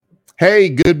Hey,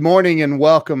 good morning and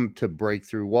welcome to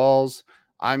Breakthrough Walls.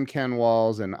 I'm Ken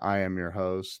Walls and I am your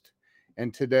host.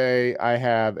 And today I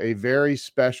have a very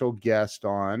special guest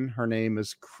on. Her name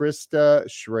is Krista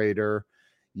Schrader.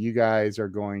 You guys are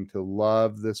going to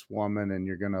love this woman and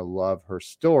you're going to love her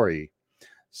story.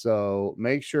 So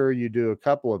make sure you do a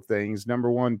couple of things.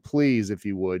 Number one, please, if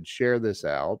you would, share this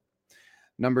out.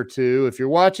 Number two, if you're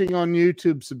watching on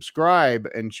YouTube, subscribe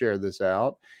and share this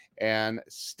out. And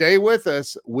stay with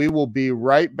us. We will be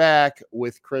right back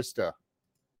with Krista.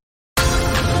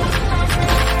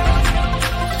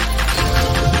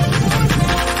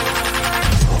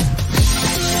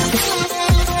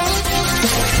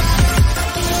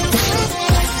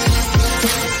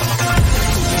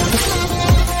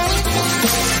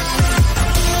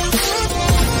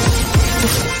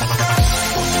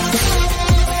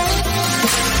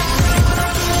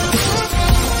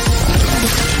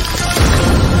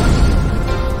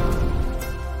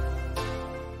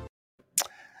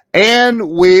 And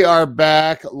we are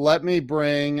back. Let me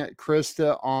bring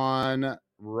Krista on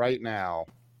right now.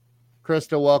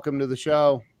 Krista, welcome to the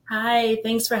show. Hi,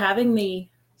 thanks for having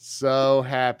me. So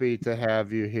happy to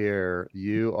have you here.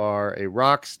 You are a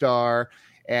rock star,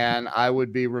 and I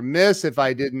would be remiss if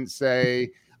I didn't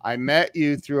say I met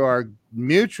you through our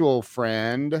mutual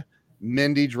friend,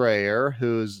 Mindy Dreyer,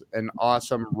 who's an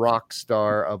awesome rock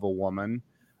star of a woman.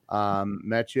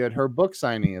 Met you at her book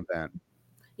signing event.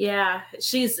 Yeah,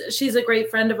 she's a great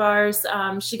friend of ours.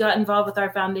 She got involved with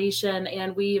our foundation,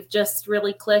 and we've just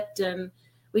really clicked, and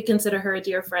we consider her a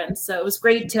dear friend. So it was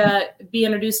great to be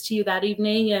introduced to you that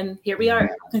evening, and here we are.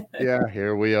 Yeah,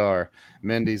 here we are.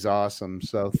 Mindy's awesome.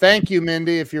 So thank you,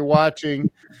 Mindy, if you're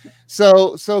watching.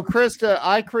 So Krista,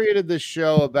 I created this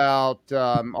show about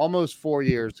almost 4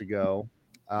 years ago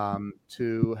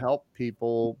to help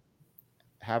people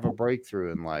have a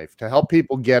breakthrough in life, to help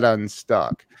people get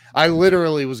unstuck. I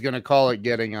literally was going to call it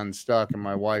Getting Unstuck, and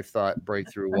my wife thought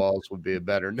Breakthrough Walls would be a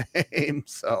better name.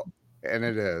 And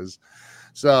it is.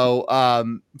 So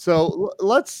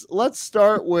let's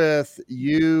start with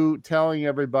you telling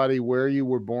everybody where you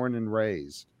were born and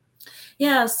raised.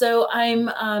 Yeah, so I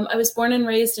was born and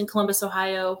raised in Columbus,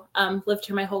 Ohio. Lived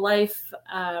here my whole life.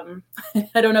 I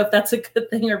don't know if that's a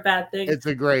good thing or bad thing. It's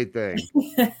a great thing.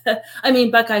 I mean,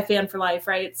 Buckeye fan for life,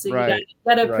 right? So you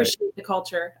gotta appreciate the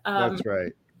culture. That's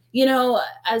right. You know,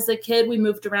 as a kid, we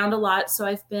moved around a lot. So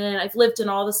I've lived in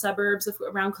all the suburbs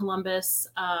around Columbus,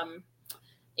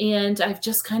 and I've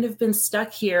just kind of been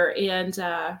stuck here.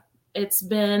 And it's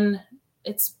been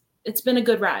a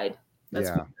good ride.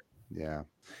 Yeah.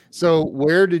 So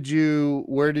where did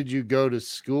you go to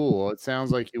school? It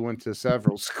sounds like you went to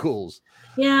several schools.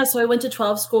 Yeah, so I went to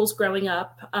 12 schools growing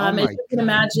up. As you can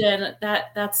imagine,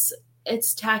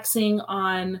 it's taxing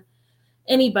on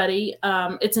anybody.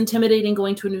 It's intimidating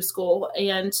going to a new school,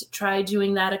 and try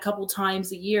doing that a couple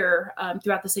times a year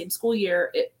throughout the same school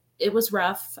year. It was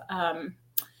rough.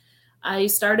 I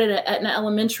started at Etna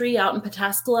Elementary out in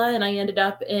Pataskala, and I ended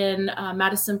up in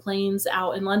Madison Plains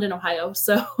out in London, Ohio.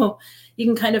 So you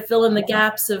can kind of fill in the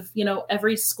gaps of,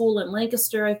 every school in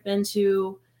Lancaster I've been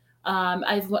to.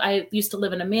 I used to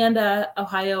live in Amanda,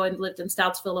 Ohio, and lived in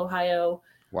Stoutsville, Ohio.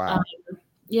 Wow.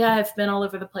 Yeah, I've been all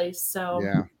over the place. So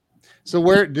yeah. So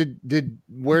where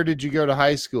did you go to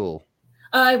high school?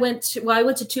 I went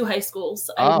to two high schools.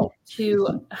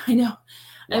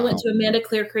 I went to Amanda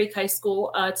Clear Creek High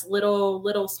School. It's a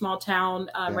little small town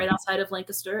right outside of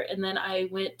Lancaster. And then I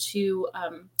went to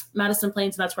Madison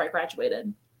Plains, and that's where I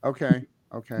graduated. Okay.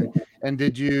 And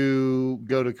did you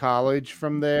go to college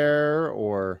from there,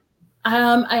 or?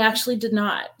 I actually did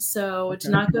not. So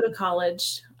did not go to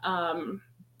college.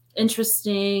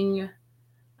 Interesting.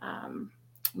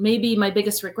 Maybe my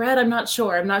biggest regret. I'm not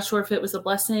sure. I'm not sure if it was a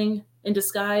blessing in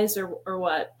disguise or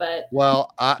what, but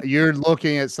you're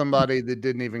looking at somebody that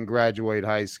didn't even graduate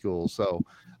high school. So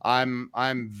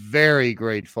I'm very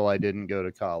grateful I didn't go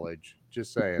to college.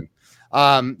 Just saying.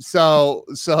 So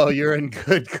you're in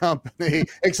good company,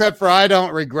 except for I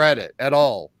don't regret it at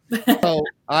all. So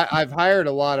I've hired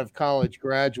a lot of college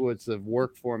graduates that have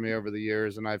worked for me over the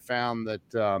years, and I found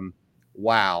that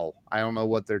wow, I don't know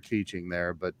what they're teaching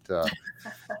there, but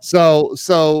so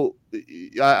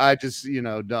I just,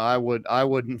 I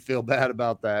wouldn't feel bad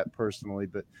about that personally.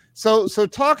 But so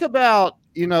talk about,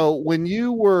 when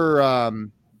you were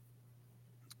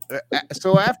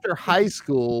so after high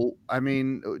school, I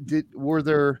mean,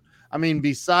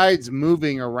 besides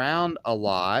moving around a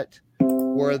lot,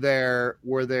 were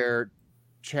there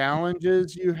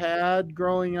challenges you had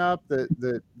growing up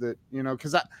that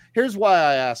because here's why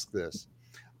I ask this.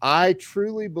 I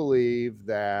truly believe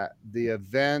that the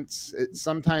events,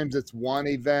 sometimes it's one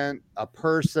event, a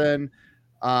person,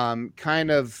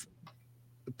 kind of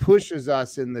pushes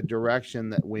us in the direction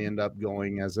that we end up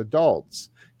going as adults.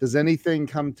 Does anything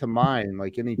come to mind,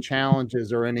 like any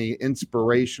challenges or any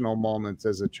inspirational moments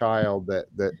as a child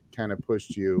that kind of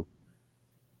pushed you?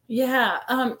 Yeah.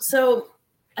 So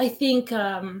I think,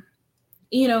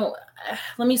 you know,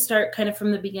 let me start kind of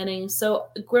from the beginning. So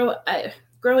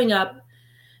growing up,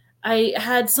 I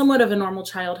had somewhat of a normal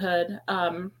childhood.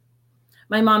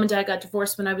 My mom and dad got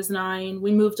divorced when I was 9.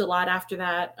 We moved a lot after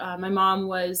that. My mom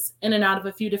was in and out of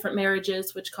a few different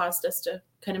marriages, which caused us to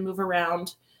kind of move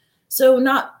around. So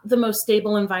not the most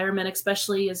stable environment,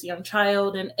 especially as a young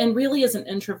child, and really as an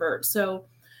introvert. So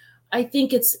I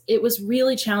think it was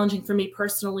really challenging for me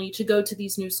personally to go to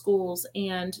these new schools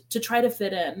and to try to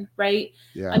fit in, right?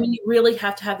 Yeah. I mean, you really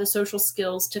have to have the social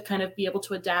skills to kind of be able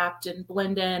to adapt and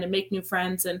blend in and make new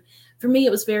friends. And for me,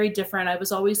 it was very different. I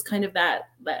was always kind of that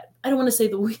I don't want to say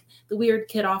the weird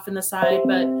kid off in the side,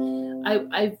 but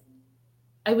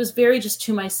I was very just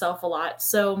to myself a lot.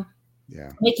 So Yeah.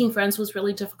 making friends was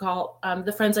really difficult.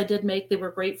 The friends I did make, they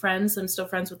were great friends. I'm still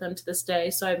friends with them to this day.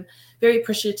 So I'm very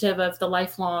appreciative of the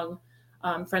lifelong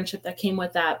friendship that came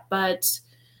with that. But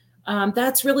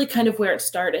that's really kind of where it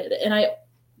started.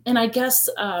 And I guess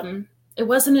it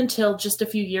wasn't until just a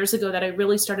few years ago that I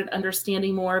really started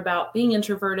understanding more about being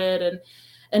introverted,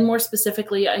 and more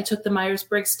specifically, I took the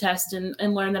Myers-Briggs test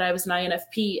and learned that I was an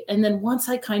INFP. And then once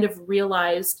I kind of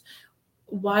realized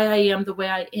why I am the way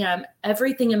I am,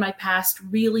 everything in my past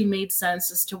really made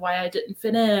sense as to why I didn't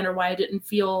fit in, or why I didn't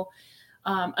feel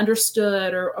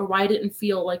understood, or why I didn't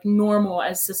feel like normal,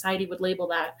 as society would label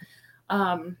that.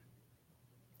 And,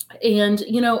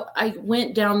 I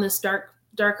went down this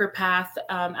darker path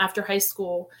after high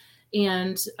school.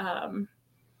 And,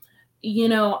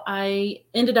 I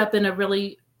ended up in a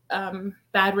really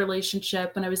bad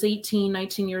relationship when I was 18,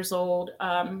 19 years old.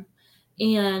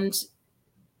 And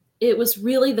it was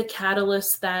really the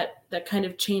catalyst that kind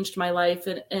of changed my life.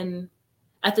 And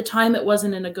at the time, it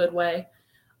wasn't in a good way.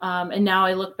 And now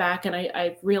I look back and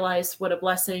I realize what a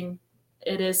blessing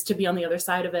it is to be on the other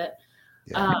side of it.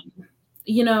 Yeah.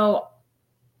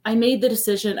 I made the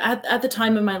decision at the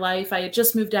time of my life. I had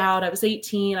just moved out. I was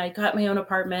 18. I got my own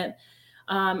apartment.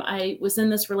 I was in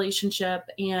this relationship,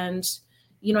 and,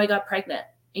 I got pregnant.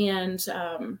 And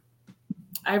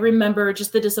I remember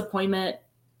just the disappointment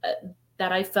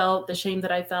that I felt, the shame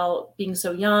that I felt being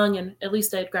so young. And at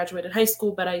least I had graduated high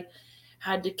school, but I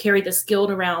had to carry this guilt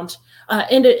around.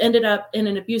 And it ended up in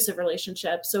an abusive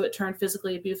relationship. So it turned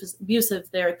physically abusive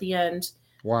there at the end.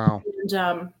 Wow.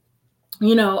 And,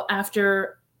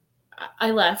 after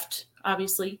I left,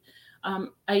 obviously,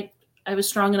 I was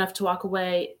strong enough to walk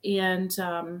away.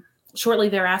 And shortly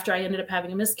thereafter, I ended up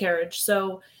having a miscarriage.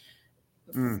 So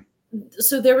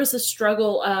there was a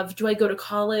struggle of, do I go to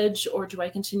college or do I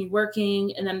continue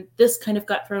working? And then this kind of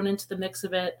got thrown into the mix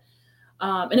of it.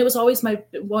 And it was always my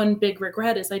one big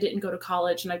regret is I didn't go to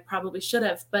college, and I probably should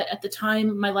have. But at the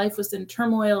time, my life was in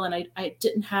turmoil, and I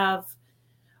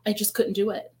just couldn't do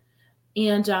it.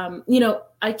 And,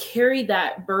 I carried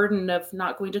that burden of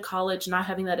not going to college, not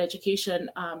having that education,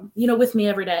 with me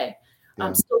every day,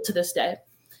 still to this day.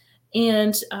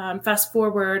 And fast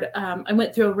forward, I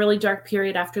went through a really dark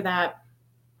period after that.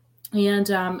 And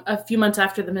a few months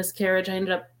after the miscarriage, I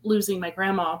ended up losing my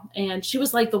grandma. And she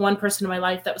was like the one person in my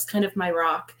life that was kind of my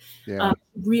rock,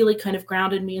 really kind of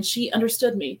grounded me. And she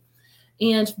understood me.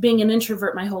 And being an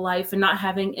introvert my whole life and not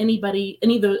having anybody,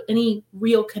 any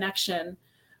real connection,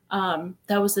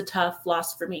 that was a tough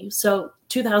loss for me. So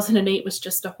 2008 was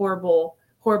just a horrible,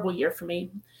 horrible year for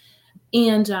me.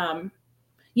 And,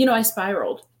 I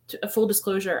spiraled. A full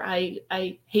disclosure,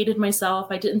 I hated myself.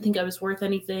 I didn't think I was worth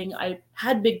anything. I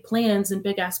had big plans and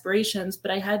big aspirations, but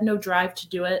I had no drive to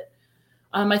do it.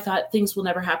 I thought things will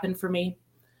never happen for me.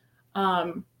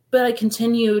 But I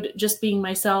continued just being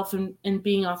myself and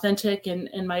being authentic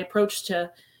and my approach to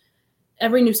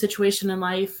every new situation in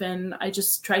life. And I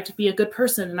just tried to be a good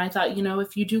person. And I thought,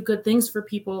 if you do good things for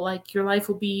people, like, your life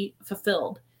will be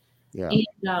fulfilled. Yeah.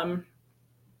 And,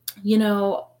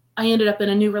 I ended up in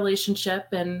a new relationship,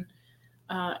 and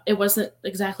it wasn't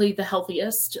exactly the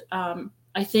healthiest.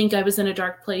 I think I was in a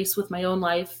dark place with my own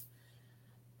life.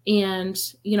 And,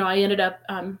 I ended up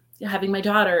having my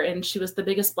daughter, and she was the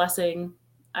biggest blessing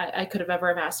I could have ever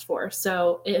have asked for.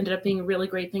 So it ended up being a really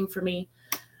great thing for me.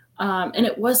 And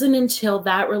it wasn't until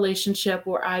that relationship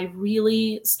where I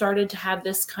really started to have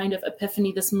this kind of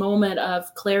epiphany, this moment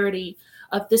of clarity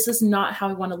of, this is not how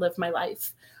I want to live my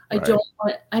life. Right.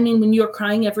 When you're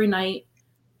crying every night,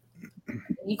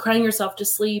 you crying yourself to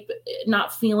sleep,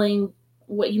 not feeling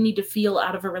what you need to feel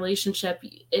out of a relationship,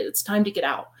 it's time to get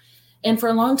out. And for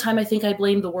a long time, I think I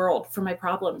blamed the world for my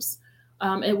problems.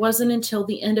 It wasn't until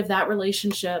the end of that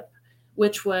relationship,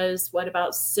 which was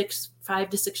about 5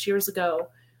 to 6 years ago,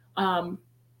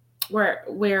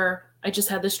 where I just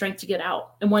had the strength to get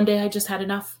out. And one day I just had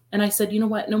enough. And I said, you know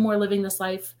what? No more living this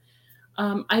life.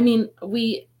 I mean,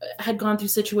 we had gone through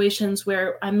situations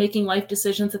where I'm making life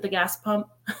decisions at the gas pump,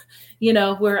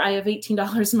 where I have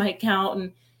 $18 in my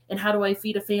account, and how do I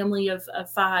feed a family of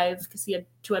 5, because he had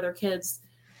 2 other kids.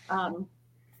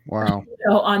 Wow.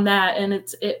 On that. And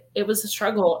it was a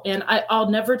struggle, and I'll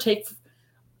never take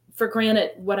for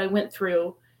granted what I went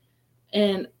through,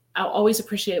 and I'll always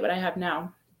appreciate what I have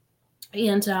now.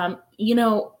 And,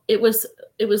 it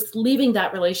was leaving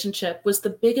that relationship was the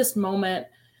biggest moment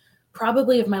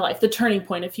probably of my life, the turning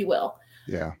point, if you will.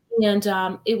 Yeah. And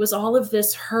it was all of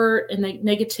this hurt and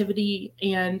negativity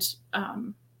and,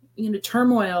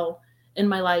 turmoil in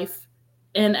my life.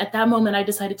 And at that moment, I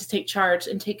decided to take charge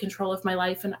and take control of my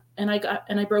life. And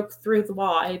I broke through the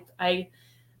wall. I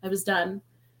was done.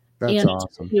 That's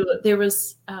awesome. There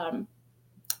was,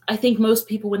 I think most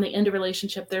people, when they end a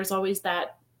relationship, there's always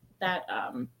that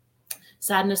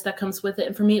sadness that comes with it.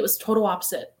 And for me, it was total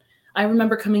opposite. I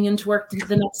remember coming into work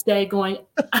the next day going,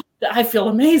 I feel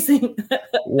amazing.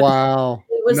 Wow.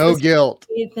 No guilt.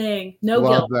 Thing. No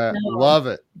Love guilt. That. No. Love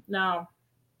it. No.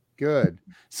 Good.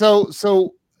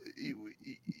 So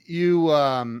you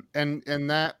and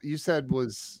that you said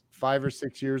was 5 or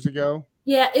 6 years ago?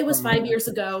 Yeah, it was 5 years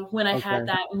ago when I had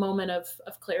that moment of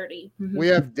clarity. Mm-hmm. We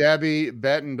have Debbie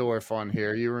Bettendorf on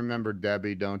here. You remember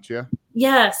Debbie, don't you?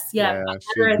 Yes. Yeah. I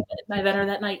met her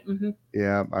that night. Mm-hmm.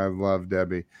 Yeah, I love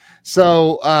Debbie.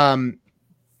 So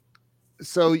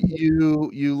so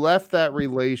you left that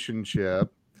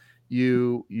relationship.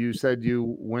 You said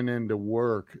you went into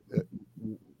work.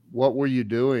 What were you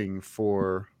doing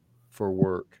for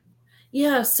work?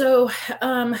 Yeah, so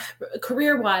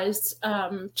career-wise,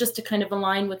 just to kind of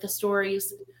align with the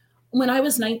stories, when I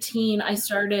was 19, I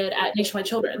started at Nationwide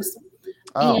Children's.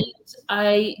 Oh.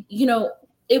 And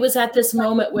it was at this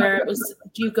moment where it was,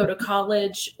 do you go to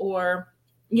college or,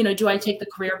 do I take the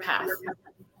career path?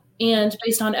 And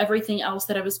based on everything else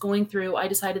that I was going through, I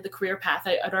decided the career path.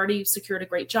 I'd already secured a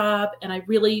great job, and I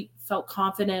really felt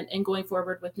confident in going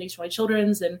forward with Nationwide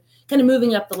Children's and kind of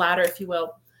moving up the ladder, if you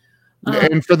will.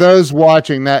 And for those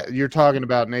watching, that you're talking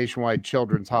about Nationwide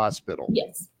Children's Hospital.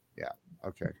 Yes. Yeah.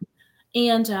 Okay.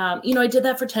 And, I did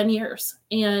that for 10 years,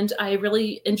 and I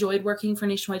really enjoyed working for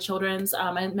Nationwide Children's.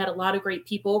 I met a lot of great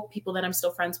people that I'm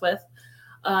still friends with.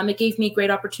 It gave me great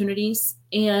opportunities.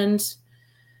 And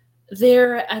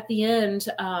there at the end,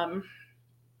 I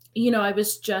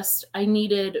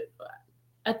needed,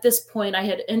 at this point, I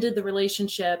had ended the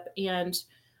relationship, and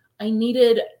I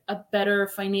needed a better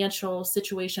financial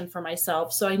situation for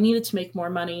myself. So I needed to make more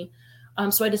money.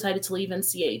 So I decided to leave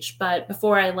NCH. But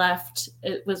before I left,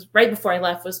 was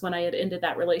when I had ended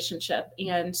that relationship.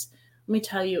 And let me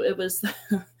tell you, it was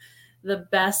the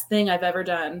best thing I've ever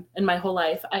done in my whole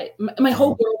life. My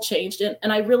whole world changed.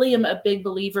 And I really am a big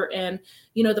believer in,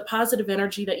 the positive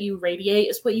energy that you radiate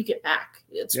is what you get back.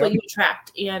 It's what you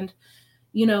attract. And,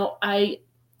 I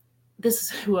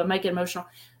might get emotional.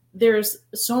 There's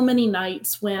so many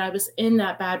nights when I was in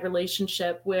that bad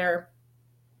relationship where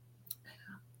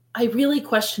I really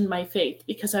questioned my faith,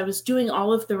 because I was doing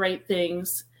all of the right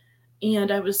things and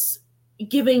I was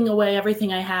giving away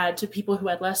everything I had to people who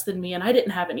had less than me, and I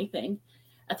didn't have anything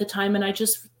at the time. And I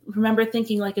just remember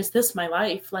thinking, like, is this my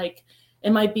life? Like,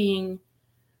 am I being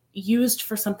used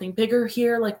for something bigger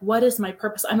here? Like, what is my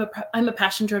purpose? I'm a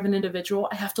passion-driven individual.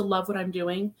 I have to love what I'm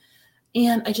doing.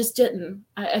 And I just didn't.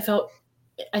 I felt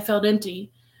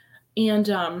empty. And,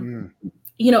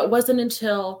 it wasn't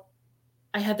until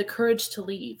I had the courage to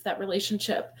leave that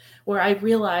relationship where I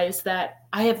realized that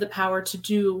I have the power to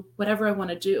do whatever I want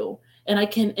to do, and I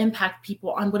can impact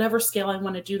people on whatever scale I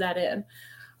want to do that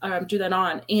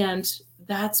on. And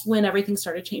that's when everything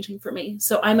started changing for me.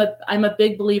 So I'm a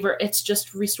big believer. It's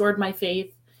just restored my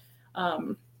faith.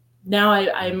 Now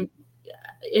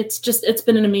it's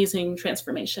been an amazing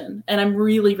transformation, and I'm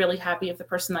really, really happy of the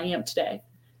person I am today.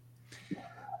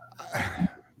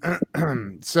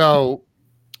 So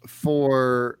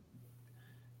for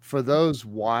those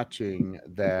watching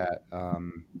that,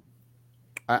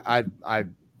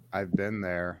 I've been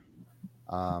there.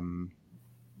 I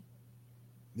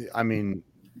mean,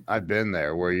 I've been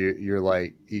there where you're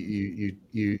like,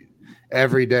 you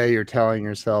every day you're telling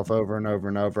yourself over and over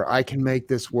and over, I can make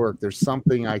this work. There's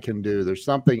something I can do. There's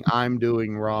something I'm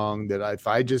doing wrong that if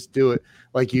I just do it,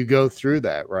 like you go through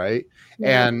that, right?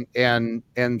 Yeah.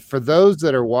 And for those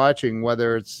that are watching,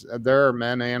 whether it's there are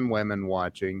men and women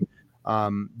watching,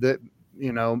 that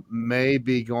may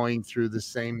be going through the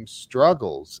same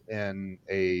struggles in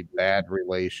a bad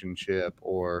relationship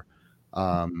or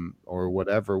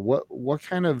whatever.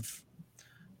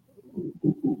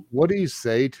 What do you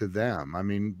say to them? I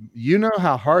mean, you know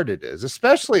how hard it is,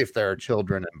 especially if there are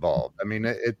children involved. I mean,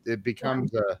 it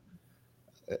becomes so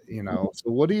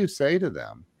what do you say to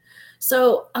them?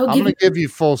 So I'm going to give you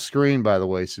full screen, by the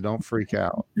way, so don't freak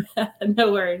out.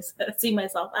 No worries. I see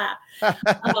myself.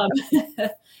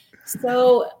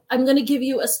 So I'm going to give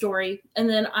you a story, and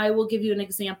then I will give you an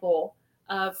example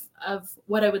of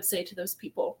what I would say to those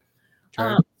people.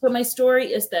 Okay. So my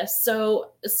story is this.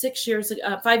 So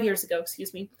 5 years ago,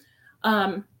 excuse me,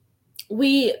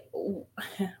 we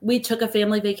took a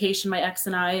family vacation, my ex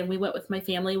and I, and we went with my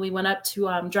family. We went up to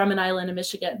Drummond Island in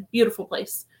Michigan. Beautiful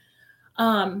place.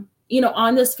 On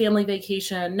this family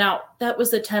vacation, now that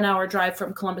was a 10-hour drive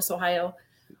from Columbus, Ohio.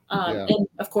 And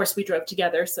of course we drove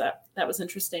together. So that was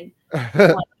interesting.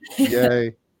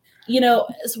 Yay.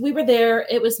 So we were there.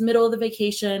 It was middle of the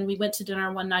vacation. We went to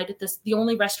dinner one night at the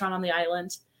only restaurant on the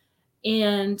island.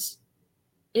 And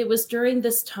it was during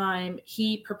this time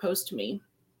he proposed to me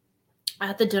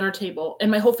at the dinner table,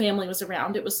 and my whole family was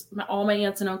around. It was all my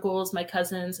aunts and uncles, my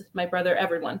cousins, my brother,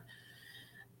 everyone.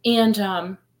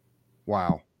 And,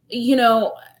 wow.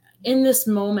 In this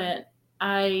moment,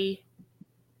 I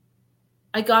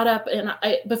got up, and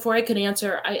before I could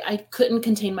answer, I couldn't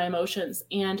contain my emotions,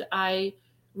 and I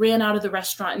ran out of the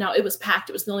restaurant. Now it was packed.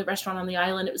 It was the only restaurant on the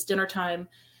island. It was dinner time.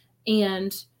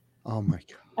 And oh my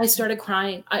God, I started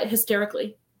crying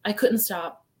hysterically. I couldn't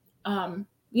stop. My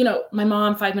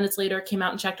mom 5 minutes later came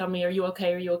out and checked on me. Are you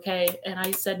okay? Are you okay? And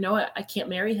I said, no, I can't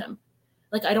marry him.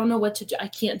 Like, I don't know what to do. I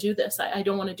can't do this. I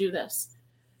don't want to do this.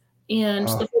 And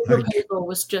the proposal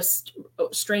was just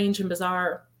strange and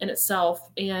bizarre in itself.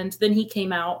 And then he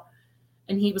came out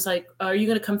and he was like, are you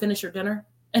going to come finish your dinner?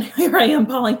 And here I am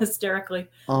bawling hysterically.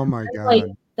 Oh my God. Like,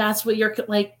 that's what you're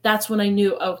like. That's when I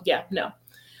knew, oh yeah, no.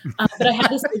 But I had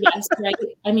to say yes, right?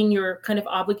 I mean, you're kind of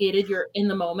obligated. You're in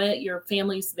the moment. Your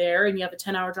family's there, and you have a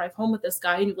 10-hour drive home with this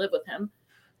guy, and you live with him.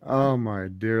 Oh my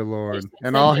dear Lord!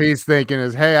 And all he's thinking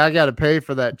is, "Hey, I got to pay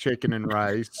for that chicken and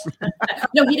rice."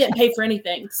 No, he didn't pay for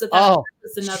anything. So that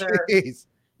was another. Geez.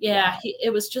 Yeah,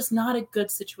 it was just not a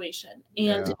good situation.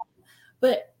 And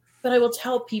but I will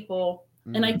tell people,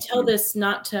 and I tell this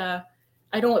not to.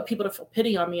 I don't want people to feel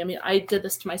pity on me. I mean, I did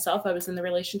this to myself. I was in the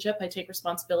relationship. I take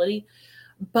responsibility.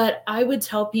 But I would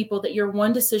tell people that you're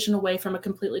one decision away from a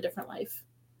completely different life.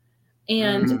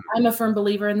 And I'm a firm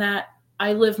believer in that.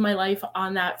 I live my life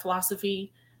on that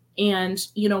philosophy. And,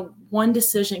 one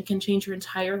decision can change your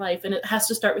entire life. And it has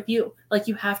to start with you. Like,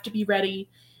 you have to be ready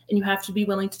and you have to be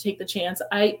willing to take the chance.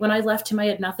 When I left him, I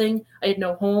had nothing. I had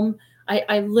no home.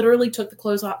 I literally took the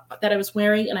clothes off that I was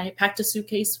wearing, and I packed a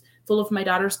suitcase full of my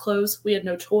daughter's clothes. We had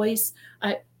no toys.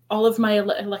 All of my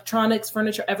electronics,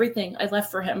 furniture, everything I left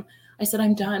for him. I said,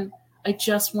 I'm done. I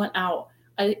just went out.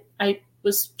 I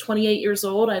was 28 years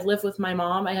old. I lived with my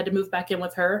mom. I had to move back in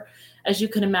with her. As you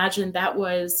can imagine, that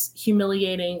was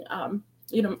humiliating.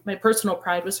 My personal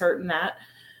pride was hurt in that.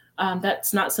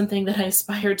 That's not something that I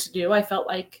aspired to do. I felt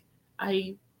like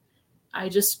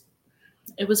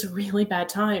it was a really bad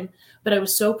time, but I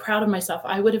was so proud of myself.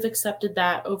 I would have accepted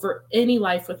that over any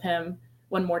life with him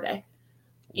one more day.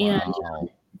 Wow. And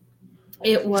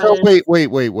it was. So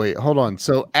wait. Hold on.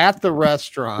 So at the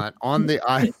restaurant on the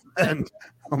island,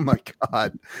 oh my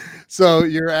God. So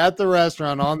you're at the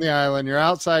restaurant on the island, you're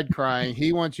outside crying.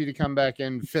 He wants you to come back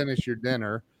in and finish your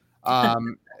dinner.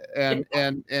 And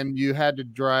you had to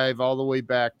drive all the way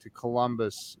back to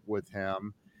Columbus with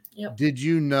him. Yep. Did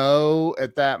you know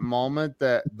at that moment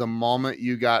that the moment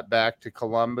you got back to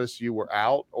Columbus, you were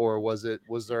out, or was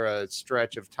there a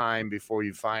stretch of time before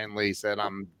you finally said,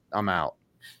 I'm out?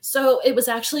 So it was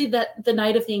actually the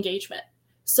night of the engagement.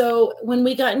 So when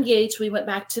we got engaged, we went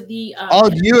back to the.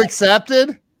 You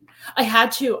accepted? I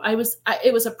had to.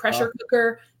 It was a pressure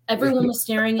cooker. Everyone was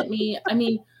staring at me. I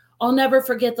mean, I'll never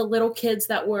forget the little kids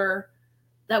that were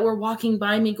walking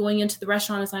by me going into the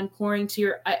restaurant as I'm pouring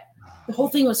tears. The whole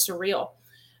thing was surreal.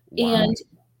 Wow. And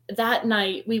that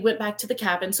night we went back to the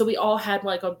cabin. So we all had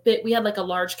we had a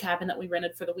large cabin that we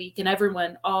rented for the week,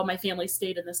 and all my family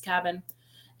stayed in this cabin.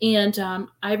 And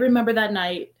I remember that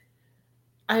night,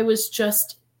 I was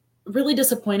just really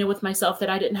disappointed with myself that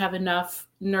I didn't have enough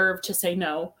nerve to say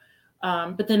no.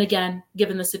 But then again,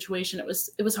 given the situation, it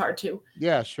was hard to.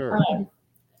 Yeah, sure.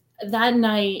 That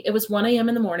night, it was 1 a.m.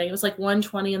 in the morning. It was like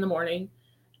 1:20 in the morning.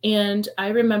 And I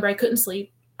remember I couldn't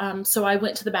sleep. So I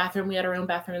went to the bathroom. We had our own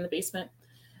bathroom in the basement.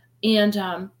 And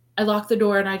I locked the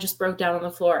door and I just broke down on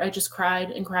the floor. I just cried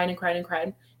and cried and cried and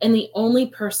cried. And the only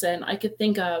person I could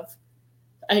think of,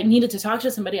 I needed to talk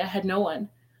to somebody. I had no one.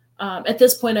 At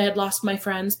this point, I had lost my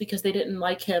friends because they didn't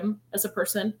like him as a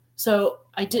person. So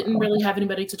I didn't really have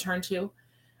anybody to turn to.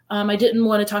 I didn't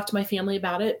want to talk to my family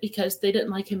about it because they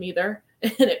didn't like him either.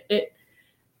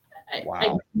 And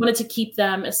I wanted to keep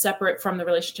them as separate from the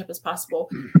relationship as possible.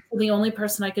 So the only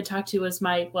person I could talk to was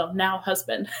my, now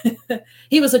husband.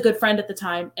 He was a good friend at the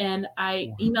time. And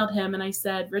I emailed him and I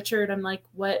said, Richard, I'm like,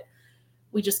 what?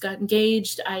 We just got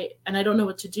engaged. I don't know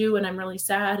what to do. And I'm really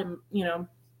sad. And,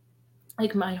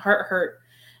 like my heart hurt.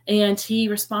 And he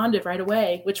responded right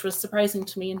away, which was surprising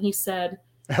to me. And he said,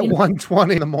 at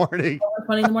 1:20 in the morning,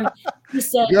 he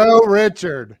said, go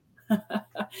Richard.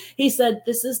 He said,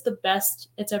 this is the best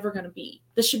it's ever going to be.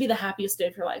 This should be the happiest day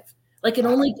of your life. Like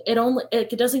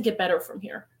it doesn't get better from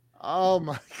here. Oh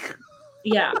my God.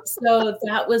 Yeah. So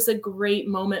that was a great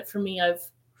moment for me of,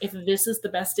 if this is the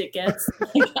best it gets,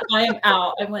 like, I am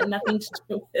out. I want nothing to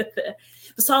do with it.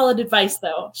 Solid advice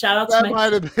though. Shout out to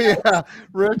might have been, yeah.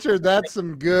 Richard, that's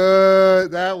some good.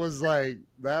 That was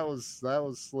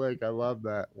slick. I love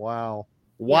that. Wow.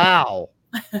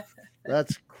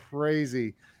 That's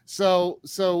crazy. So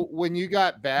when you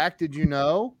got back, did you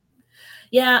know?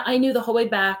 Yeah, I knew the whole way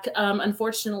back.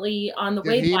 Unfortunately, on the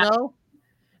way back, know?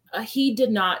 He did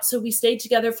not. So we stayed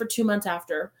together for 2 months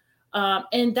after.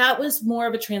 And that was more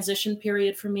of a transition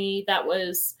period for me. That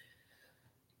was,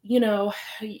 you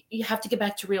have to get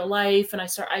back to real life. And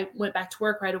I went back to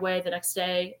work right away the next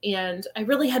day. And I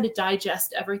really had to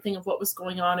digest everything of what was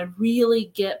going on and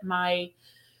really get my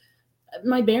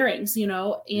bearings,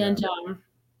 and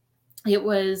it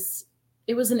was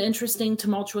an interesting,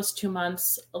 tumultuous 2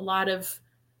 months, a lot of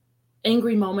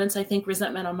angry moments, I think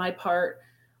resentment on my part.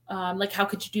 Like, how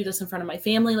could you do this in front of my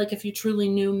family? Like, if you truly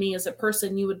knew me as a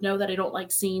person, you would know that I don't like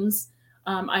scenes.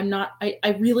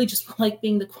 I really just like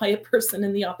being the quiet person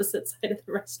in the opposite side of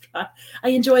the restaurant. I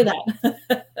enjoy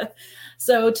that.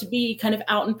 So to be kind of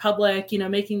out in public,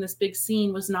 making this big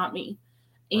scene was not me.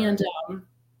 And,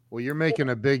 well, you're making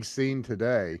a big scene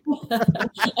today.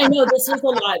 I know this is a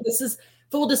lot. This is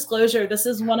full disclosure. This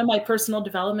is one of my personal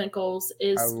development goals,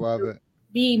 is I love it.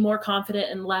 Be more confident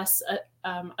and less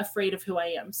afraid of who I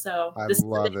am. So this is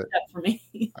a big step for me.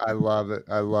 I love it.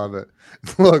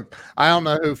 Look, I don't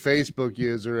know who Facebook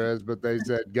user is, but they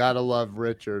said, gotta love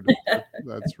Richard.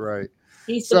 That's right.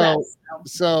 He's the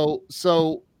best.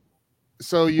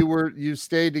 So you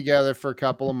stayed together for a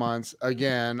couple of months.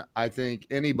 Again, I think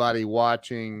anybody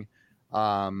watching,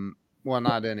 well,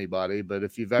 not anybody, but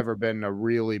if you've ever been in a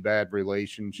really bad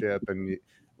relationship and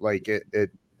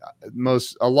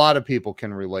a lot of people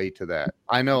can relate to that.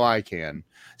 I know I can.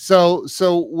 So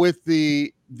with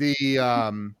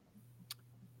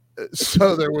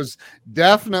so there was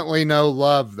definitely no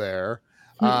love there.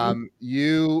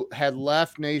 You had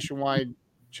left Nationwide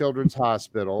Children's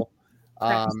Hospital.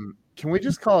 Can we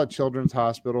just call it Children's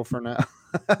Hospital for now?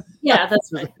 Yeah, that's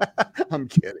fine. I'm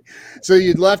kidding. So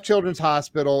you'd left Children's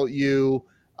Hospital.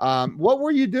 What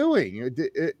were you doing?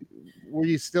 Were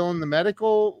you still in the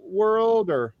medical world,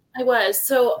 or? I was.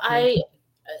 So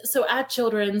at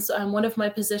Children's, one of my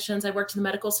positions, I worked in the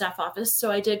medical staff office. So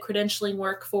I did credentialing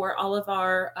work for all of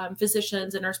our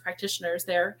physicians and nurse practitioners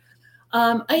there.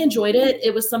 I enjoyed it.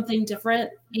 It was something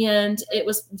different, and it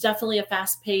was definitely a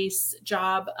fast-paced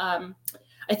job.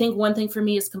 I think one thing for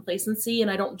me is complacency,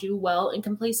 and I don't do well in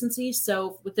complacency.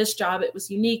 So with this job, it was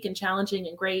unique and challenging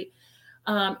and great.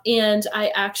 And I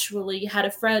actually had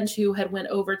a friend who had went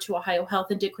over to Ohio Health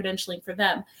and did credentialing for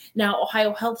them. Now,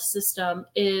 Ohio Health system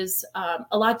is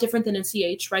a lot different than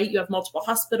NCH, right? You have multiple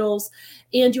hospitals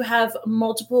and you have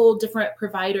multiple different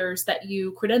providers that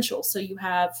you credential. So you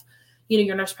have,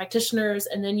 your nurse practitioners,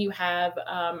 and then you have,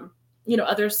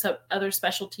 other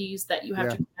specialties that you have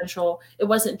to credential. It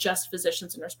wasn't just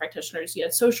physicians and nurse practitioners. You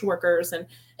had social workers and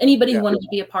anybody who wanted to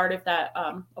be a part of that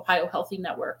Ohio Healthy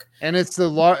Network. And they're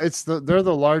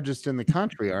the largest in the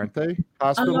country, aren't they?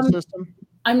 Hospital system.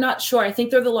 I'm not sure. I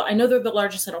think I know they're the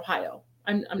largest in Ohio.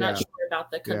 I'm not sure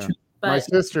about the country. But my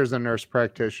sister's a nurse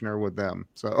practitioner with them,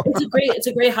 so it's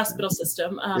a great hospital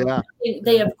system.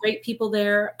 They have great people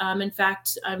there. In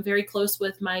fact, I'm very close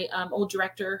with my old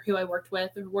director who I worked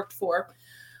for,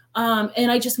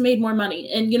 and I just made more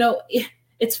money. And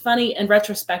it's funny in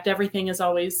retrospect, everything is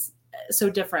always so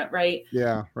different, right?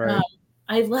 Yeah, right.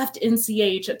 I left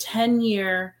NCH, a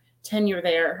 10-year tenure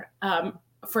there.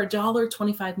 for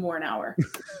 $1.25 more an hour.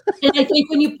 And I think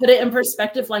when you put it in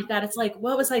perspective like that, it's like,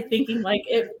 what was I thinking? Like,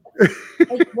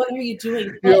 what are you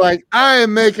doing? You're like, I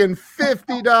am making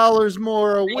 $50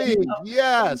 more a week.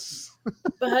 Yes.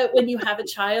 But when you have a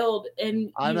child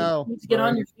and I you know, need to get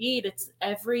on your feet, it's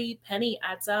every penny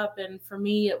adds up. And for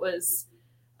me, it was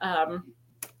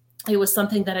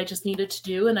something that I just needed to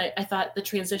do. And I thought the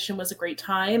transition was a great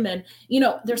time. And,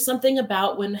 there's something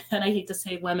about when, and I hate to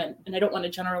say women, and I don't want to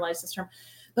generalize this term,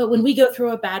 but when we go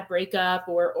through a bad breakup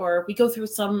or we go through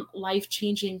some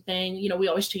life-changing thing, we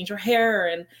always change our hair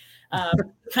and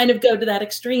kind of go to that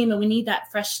extreme, and we need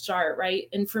that fresh start, right?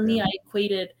 And for me, I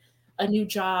equated a new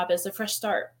job as a fresh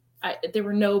start. There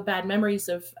were no bad memories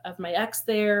of my ex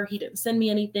there. He didn't send me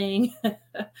anything.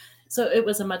 So it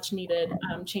was a much needed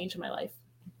change in my life.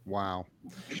 Wow.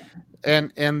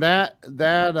 And that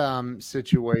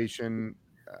situation,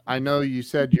 I know you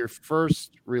said your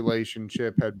first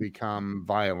relationship had become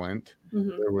violent.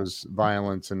 Mm-hmm. There was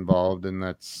violence involved, and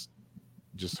that's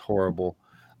just horrible.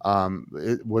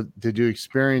 Did you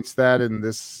experience that in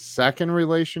this second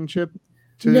relationship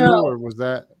too? No. Or was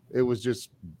that, it was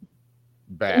just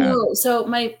bad? No. So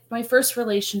my first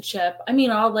relationship,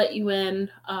 I'll let you in.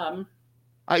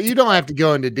 You don't have to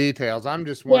go into details. I'm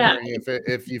just wondering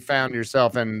if you found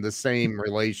yourself in the same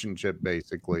relationship,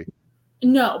 basically.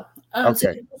 No. Okay.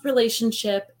 So this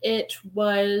relationship, it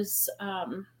was,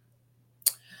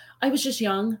 I was just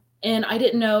young and I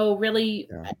didn't know really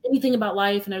anything about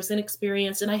life, and I was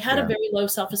inexperienced, and I had a very low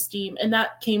self-esteem, and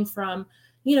that came from,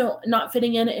 not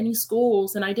fitting in at any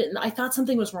schools. And I thought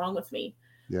something was wrong with me.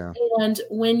 Yeah. And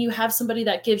when you have somebody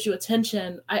that gives you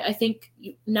attention, I think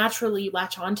you naturally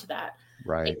latch onto that.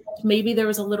 Right. And maybe there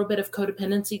was a little bit of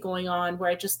codependency going on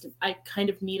where I kind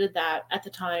of needed that at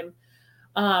the time.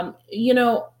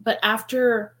 But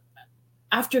after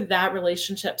that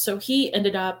relationship, so he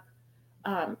ended up,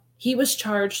 he was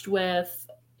charged with,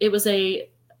 it was a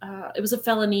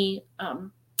felony.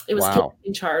 It was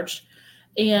kidnapping charge,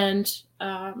 and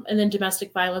then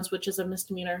domestic violence, which is a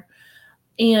misdemeanor.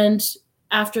 And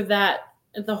after that,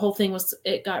 the whole thing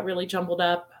it got really jumbled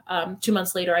up. 2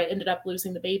 months later, I ended up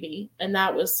losing the baby. And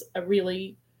that was that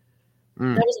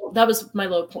was my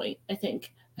low point, I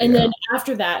think. And then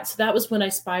after that, so that was when I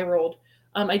spiraled.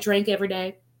 I drank every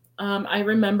day. I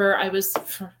remember I was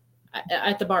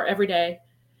at the bar every day,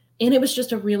 and it was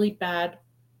just a really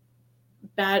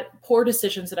poor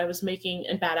decisions that I was making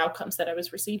and bad outcomes that I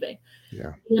was receiving.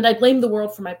 Yeah. And I blamed the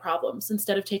world for my problems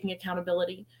instead of taking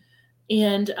accountability.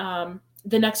 And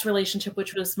the next relationship,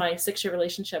 which was my 6-year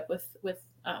relationship with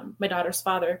my daughter's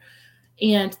father,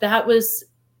 and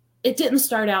it didn't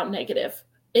start out negative.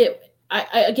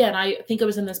 I think I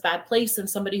was in this bad place, and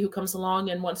somebody who comes along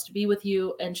and wants to be with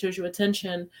you and shows you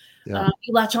attention, you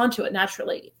latch onto it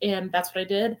naturally. And that's what I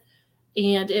did.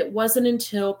 And it wasn't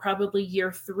until probably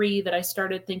year 3 that I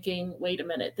started thinking, wait a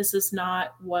minute, this is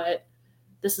not what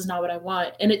I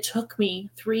want. And it took me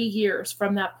 3 years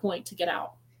from that point to get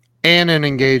out. And an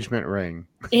engagement ring.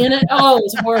 And it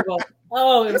was horrible.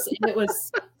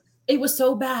 It was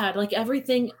so bad. Like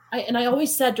everything. I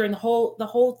always said during the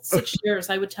whole 6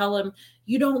 years, I would tell him,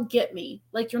 you don't get me.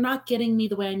 Like, you're not getting me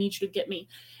the way I need you to get me.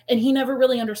 And he never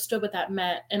really understood what that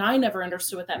meant. And I never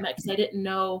understood what that meant, because I didn't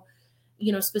know,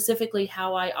 specifically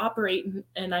how I operate.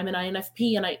 And I'm an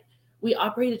INFP, and we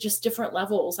operate at just different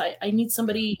levels. I need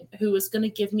somebody who is going to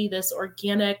give me this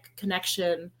organic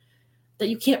connection that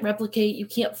you can't replicate, you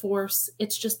can't force.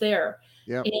 It's just there.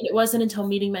 Yep. And it wasn't until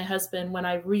meeting my husband when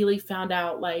I really found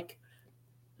out, like,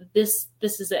 this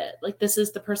is it. Like, this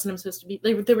is the person I'm supposed to be.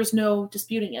 There was no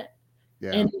disputing it.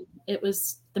 Yeah. And it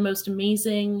was the most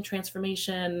amazing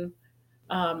transformation,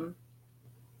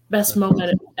 best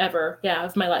moment ever,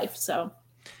 of my life.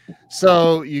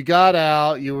 So you got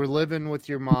out, you were living with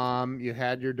your mom, you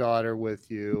had your daughter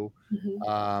with you.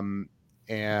 Mm-hmm.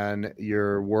 And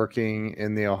you're working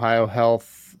in the Ohio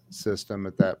health system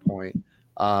at that point.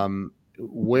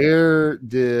 Where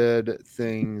did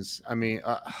things,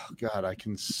 God, I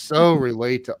can so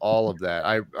relate to all of that.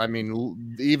 I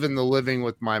mean, even the living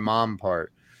with my mom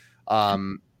part, I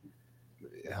won't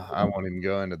even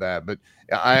go into that, but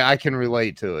I can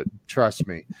relate to it. Trust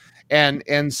me.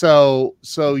 And so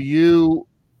you,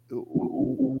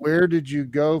 where did you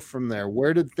go from there?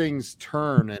 Where did things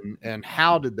turn, and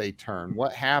how did they turn?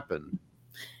 What happened?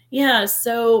 Yeah.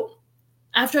 So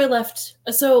after I left,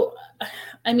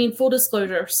 full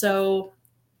disclosure. So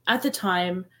at the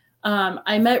time,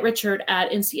 I met Richard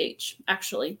at NCH,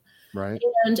 actually. Right.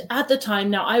 And at the time,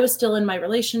 now I was still in my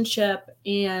relationship,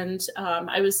 and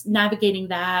I was navigating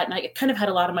that, and I kind of had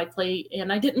a lot on my plate,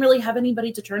 and I didn't really have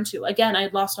anybody to turn to. Again, I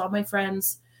had lost all my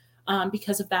friends.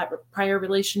 because of that prior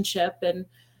relationship. And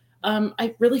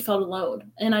I really felt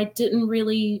alone, and I didn't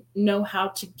really know how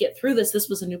to get through this. This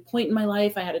was a new point in my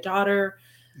life. I had a daughter.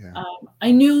 Yeah.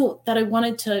 I knew that I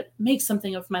wanted to make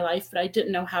something of my life, but I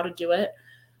didn't know how to do it.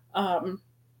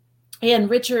 And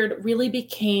Richard really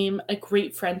became a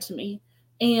great friend to me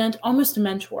and almost a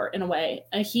mentor in a way.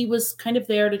 He was kind of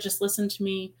there to just listen to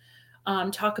me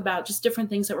talk about just different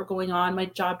things that were going on, my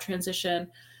job transition.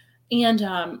 And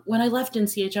when I left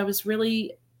NCH, I was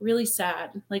really, really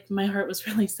sad. Like my heart was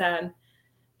really sad.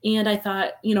 And I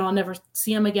thought, I'll never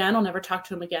see him again. I'll never talk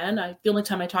to him again. The only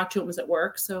time I talked to him was at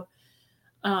work. So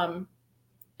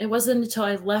it wasn't until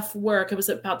I left work, it was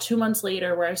about 2 months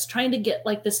later, where I was trying to get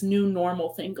like this new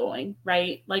normal thing going,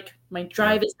 right? Like my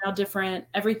drive is now different.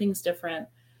 Everything's different.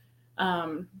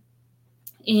 And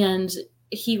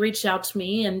he reached out to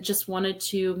me and just wanted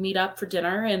to meet up for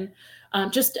dinner, and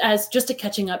just a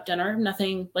catching up dinner,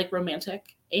 nothing like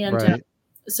romantic. And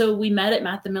so we met at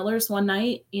Matt the Miller's one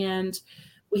night, and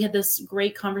we had this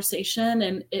great conversation.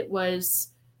 And it was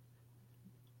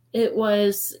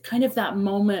kind of that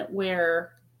moment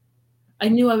where I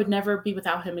knew I would never be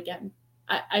without him again.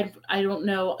 I don't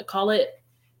know, call it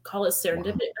serendipity.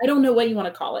 Wow. I don't know what you want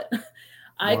to call it.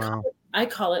 I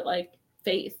call it like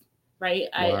faith, right?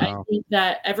 Wow. I think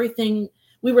that everything,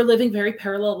 we were living very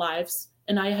parallel lives,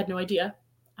 and I had no idea.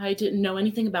 I didn't know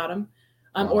anything about him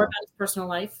or about his personal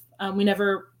life. We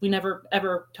never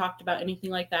ever talked about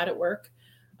anything like that at work.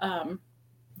 And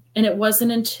it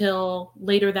wasn't until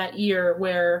later that year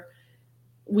where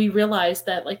we realized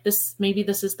that like maybe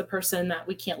this is the person that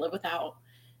we can't live without.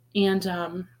 And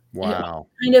it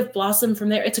kind of blossomed from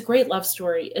there. It's a great love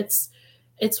story. It's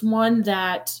one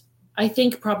that I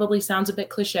think probably sounds a bit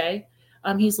cliche.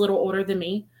 He's a little older than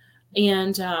me.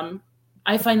 And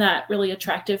I find that really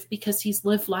attractive because he's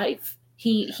lived life.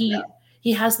 He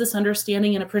has this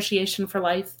understanding and appreciation for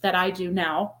life that I do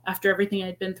now after everything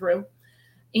I'd been through.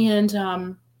 And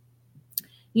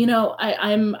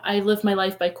I live my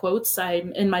life by quotes.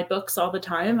 I'm in my books all the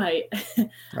time. I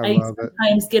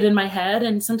sometimes get in my head,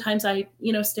 and sometimes I,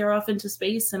 stare off into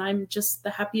space, and I'm just the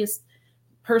happiest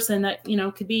person that,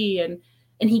 could be. And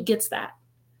he gets that.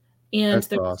 And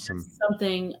there's awesome.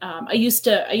 Something, I used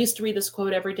to read this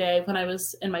quote every day when I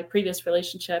was in my previous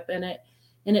relationship. And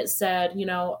it said,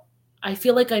 I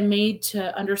feel like I'm made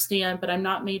to understand, but I'm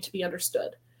not made to be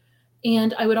understood.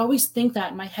 And I would always think that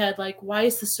in my head, like, why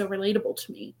is this so relatable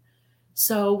to me?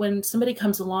 So when somebody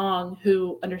comes along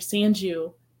who understands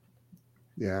you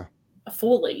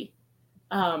fully,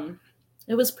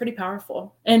 it was pretty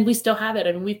powerful. And we still have it.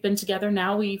 I mean, we've been together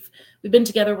now. We've been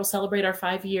together. We'll celebrate our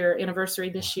 5-year anniversary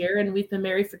this year. And we've been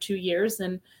married for 2 years.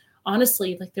 And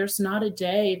honestly, like, there's not a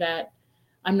day that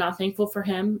I'm not thankful for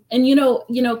him. And,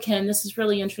 Ken, this is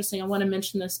really interesting. I want to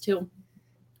mention this too.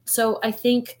 So I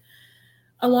think,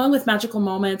 along with magical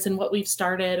moments and what we've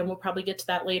started, and we'll probably get to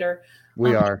that later.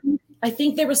 I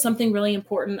think there was something really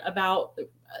important about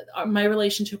my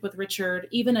relationship with Richard,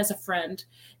 even as a friend,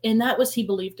 and that was he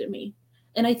believed in me.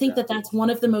 And I think that that's one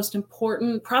of the most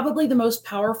important, probably the most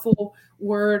powerful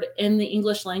word in the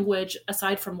English language,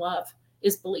 aside from love,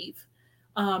 is believe.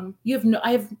 No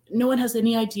one has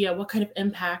any idea what kind of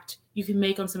impact you can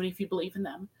make on somebody if you believe in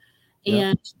them.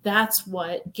 And that's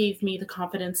what gave me the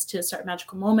confidence to start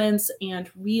Magical Moments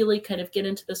and really kind of get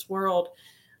into this world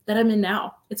that I'm in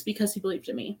now. It's because he believed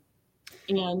in me.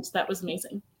 And that was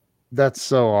amazing. That's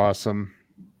so awesome.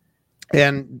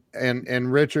 And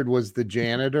Richard was the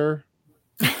janitor?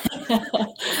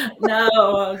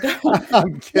 No.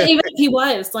 Even if he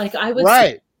was, like, I was.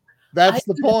 Right. That's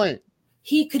the point.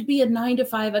 He could be a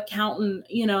 9-to-5 accountant,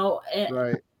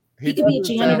 Right. He could be a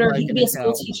janitor. He could be a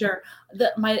school teacher.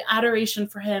 My adoration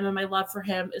for him and my love for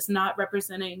him is not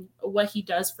representing what he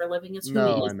does for a living. It's who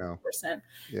he is as a person.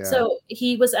 Yeah. So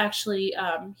he was actually,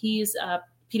 he's a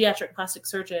pediatric plastic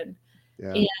surgeon.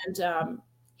 Yeah. And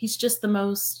he's just the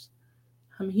most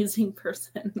amazing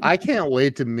person. I can't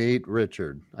wait to meet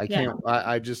Richard. I'm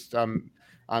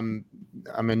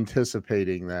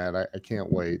anticipating that. I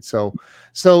can't wait. So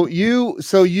you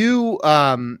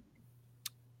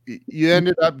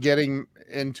ended up getting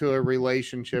into a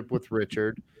relationship with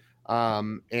Richard,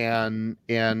 and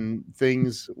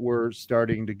things were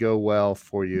starting to go well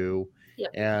for you.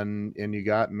 Yep. And you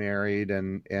got married,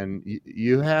 and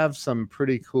you have some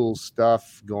pretty cool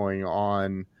stuff going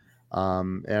on.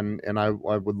 And I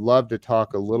would love to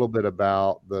talk a little bit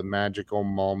about the magical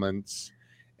moments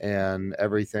and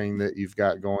everything that you've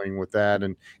got going with that.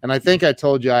 And I think I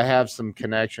told you I have some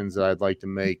connections that I'd like to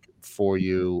make for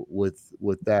you with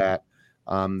that.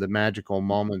 The Magical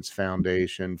Moments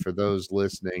Foundation, for those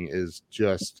listening, is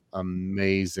just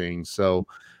amazing. So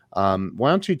Why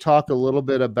don't you talk a little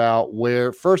bit about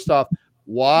first off,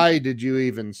 why did you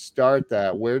even start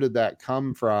that? Where did that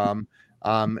come from?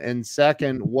 And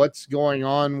second, what's going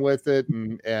on with it,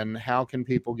 and how can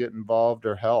people get involved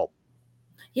or help?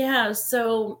 Yeah.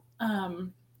 So I've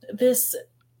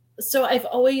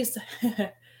always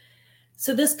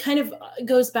so this kind of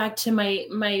goes back to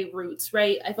my roots,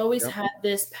 right? I've always Yep. had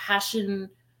this passion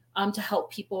to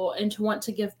help people and to want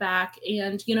to give back.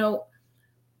 And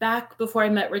back before I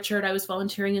met Richard, I was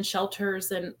volunteering in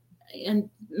shelters and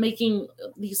making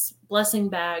these blessing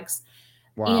bags.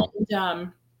 Wow.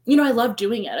 And I love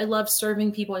doing it. I love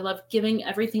serving people. I love giving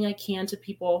everything I can to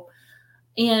people.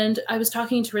 And I was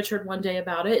talking to Richard one day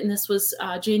about it, and this was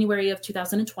January of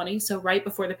 2020, so right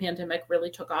before the pandemic really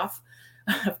took off,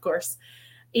 of course.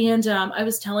 And I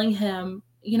was telling him,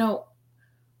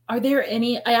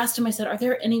 I asked him, I said, are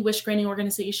there any wish granting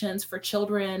organizations for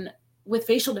children with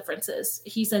facial differences?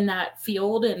 He's in that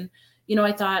field. And,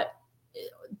 I thought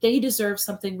they deserve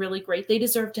something really great. They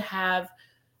deserve to have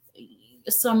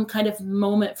some kind of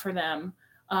moment for them.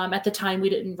 At the time, we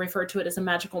didn't refer to it as a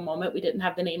magical moment. We didn't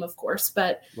have the name, of course,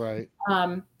 but right.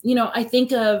 I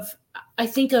think of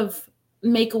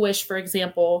Make-A-Wish, for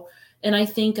example, and I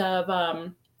think of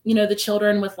the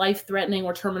children with life-threatening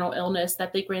or terminal illness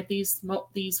that they grant these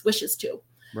wishes to.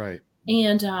 Right.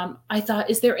 And I thought,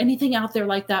 is there anything out there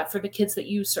like that for the kids that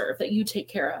you serve, that you take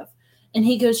care of? And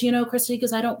he goes, Krista,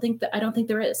 because I don't think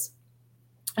there is.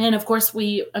 And of course,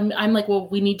 I'm like, well,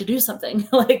 we need to do something.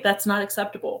 Like, that's not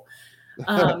acceptable.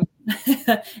 And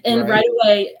right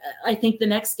away, I think the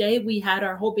next day we had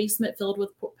our whole basement filled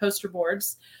with poster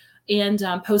boards and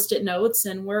Post-it notes,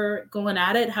 and we're going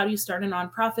at it. How do you start a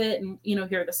nonprofit? And,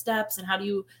 here are the steps, and how do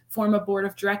you form a board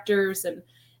of directors and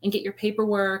get your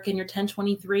paperwork and your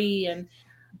 1023. And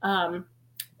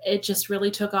it just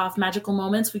really took off. Magical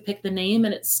Moments. We picked the name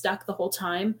and it stuck the whole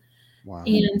time. Wow.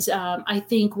 And I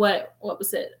think what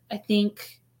was it? I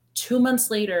think 2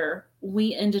 months later,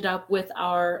 we ended up with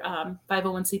our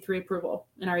 501c3 approval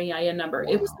and our EIN number.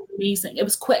 Wow. It was amazing. It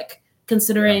was quick,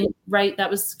 considering, right, that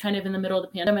was kind of in the middle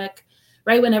of the pandemic.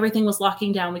 Right when everything was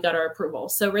locking down, we got our approval.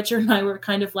 So Richard and I were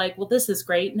kind of like, well, this is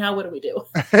great. Now what do we do?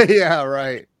 Yeah,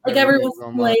 right. Like everyone's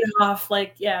laid off.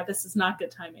 Like, yeah, this is not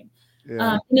good timing.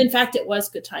 Yeah. And in fact, it was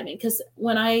good timing, because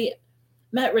when I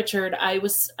met Richard, I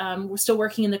was still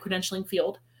working in the credentialing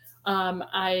field.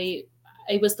 I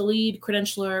was the lead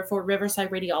credentialer for Riverside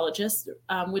Radiologists,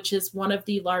 which is one of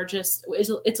the largest.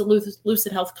 It's a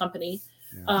Lucid Health company,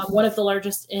 one of the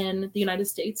largest in the United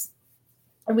States.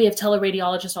 And we have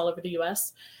teleradiologists all over the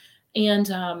U.S. And,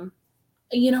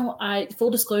 full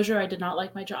disclosure, I did not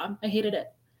like my job. I hated it.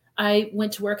 I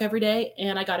went to work every day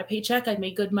and I got a paycheck. I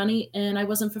made good money and I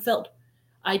wasn't fulfilled.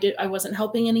 I wasn't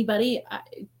helping anybody.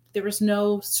 There was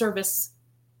no service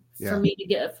for me to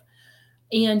give.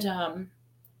 And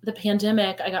the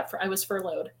pandemic, I was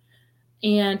furloughed.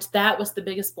 And that was the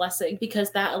biggest blessing,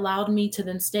 because that allowed me to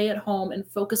then stay at home and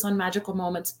focus on Magical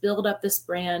Moments, build up this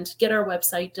brand, get our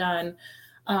website done,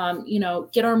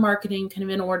 get our marketing kind of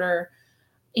in order.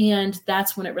 And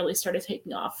that's when it really started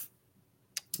taking off.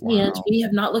 Wow. And we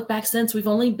have not looked back since. We've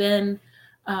only been,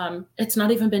 it's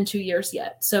not even been 2 years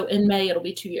yet. So in May, it'll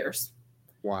be 2 years.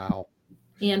 Wow.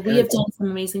 And we have done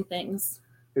some amazing things.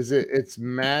 It's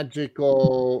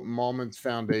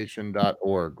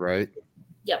magicalmomentsfoundation.org, right?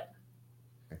 Yep.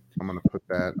 I'm going to put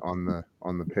that on the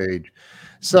page.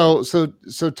 So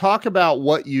talk about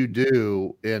what you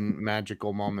do in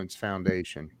Magical Moments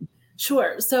Foundation.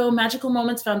 Sure. So Magical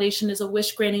Moments Foundation is a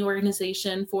wish granting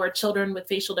organization for children with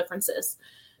facial differences.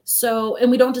 So,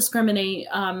 and we don't discriminate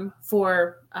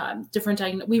for different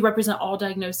we represent all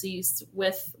diagnoses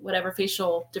with whatever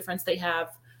facial difference they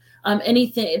have.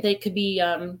 Anything, they could be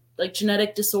like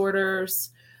genetic disorders,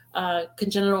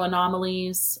 congenital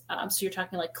anomalies. So you're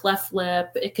talking like cleft lip.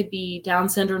 It could be Down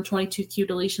syndrome, 22q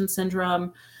deletion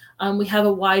syndrome. We have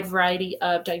a wide variety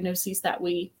of diagnoses that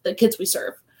the kids we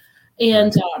serve.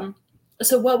 And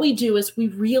so what we do is we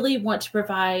really want to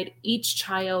provide each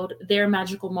child their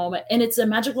magical moment. And it's a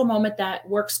magical moment that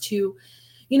works to,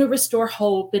 restore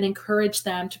hope and encourage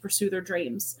them to pursue their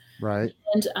dreams. Right.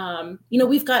 And,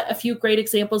 we've got a few great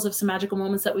examples of some magical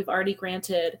moments that we've already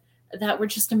granted that were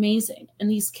just amazing. And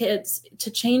these kids, to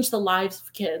change the lives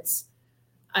of kids,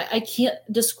 I can't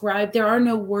describe, there are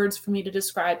no words for me to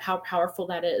describe how powerful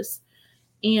that is.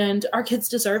 And our kids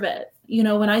deserve it.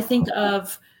 When I think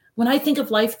of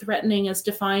life-threatening as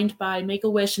defined by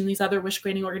Make-A-Wish and these other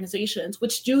wish-granting organizations,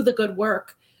 which do the good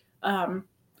work,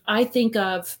 I think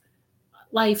of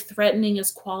life-threatening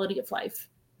as quality of life.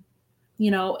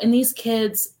 And these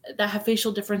kids that have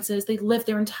facial differences, they live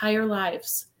their entire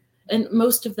lives. And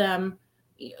most of them,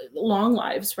 long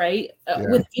lives, right?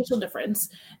 With facial difference.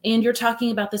 And you're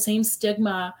talking about the same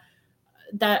stigma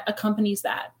that accompanies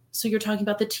that. So you're talking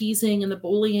about the teasing and the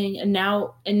bullying, and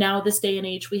now this day and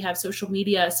age we have social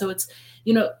media. So it's,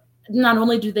 not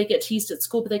only do they get teased at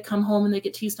school, but they come home and they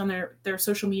get teased on their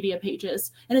social media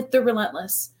pages, and they're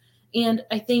relentless. And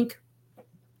I think,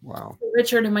 wow,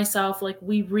 Richard and myself, like,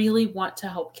 we really want to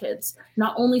help kids,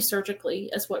 not only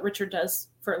surgically as what Richard does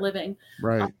for a living,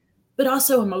 right, but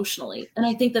also emotionally. And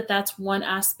I think that that's one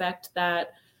aspect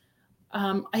that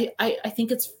I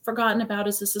think it's forgotten about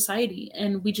as a society.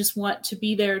 And we just want to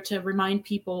be there to remind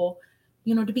people,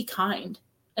 to be kind,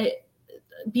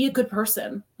 be a good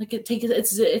person. Like,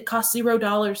 it costs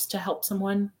 $0 to help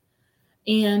someone.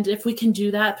 And if we can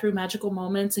do that through magical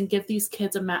moments and give these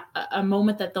kids a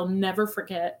moment that they'll never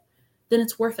forget, then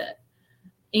it's worth it.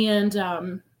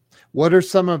 And what are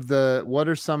some of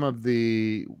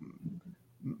the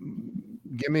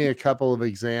give me a couple of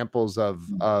examples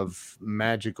of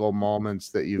magical moments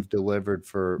that you've delivered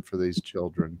for these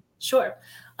children. Sure.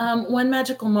 One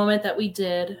magical moment that we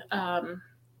did,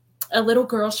 a little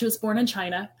girl, she was born in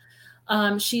China.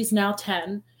 She's now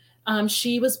 10.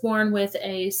 She was born with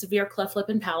a severe cleft lip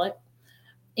and palate.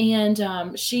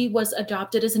 And she was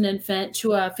adopted as an infant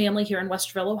to a family here in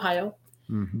Westerville, Ohio.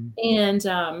 Mm-hmm. And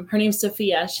her name's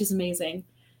Sophia. She's amazing.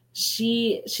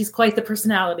 She's quite the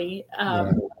personality.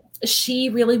 She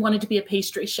really wanted to be a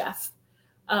pastry chef.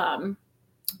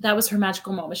 That was her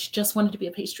magical moment. She just wanted to be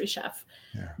a pastry chef.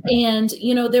 Yeah. And,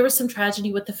 there was some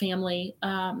tragedy with the family.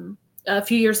 A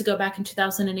few years ago, back in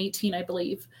 2018, I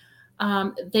believe,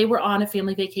 they were on a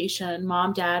family vacation,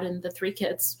 mom, dad, and the 3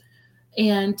 kids.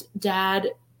 And dad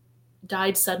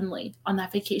died suddenly on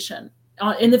that vacation,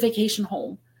 in the vacation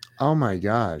home. Oh my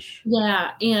gosh.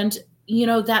 Yeah. And,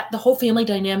 that the whole family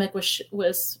dynamic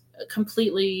was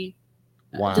completely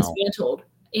dismantled.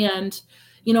 And,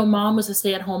 mom was a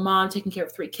stay-at-home mom taking care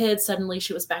of 3 kids. Suddenly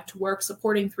she was back to work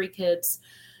supporting 3 kids.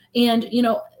 And,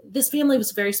 this family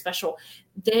was very special.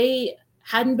 They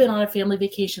hadn't been on a family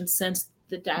vacation since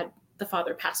the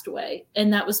father passed away.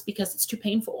 And that was because it's too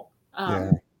painful.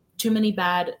 Too many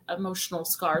bad emotional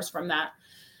scars from that.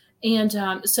 And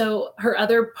so her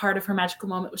other part of her magical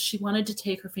moment was she wanted to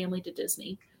take her family to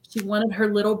Disney. She wanted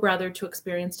her little brother to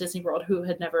experience Disney World, he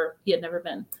had never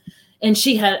been. And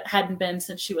she hadn't been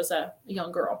since she was a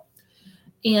young girl.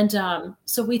 And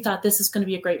so we thought this is going to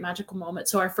be a great magical moment.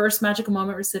 So our first magical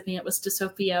moment recipient was to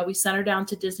Sophia. We sent her down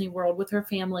to Disney World with her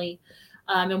family.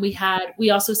 And we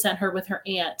also sent her with her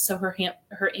aunt, so her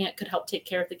aunt could help take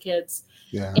care of the kids.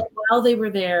 Yeah. And while they were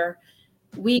there,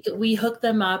 we hooked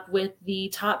them up with the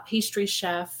top pastry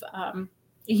chef.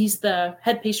 He's the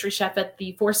head pastry chef at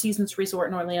the Four Seasons Resort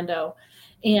in Orlando.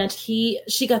 And she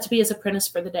got to be his apprentice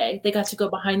for the day. They got to go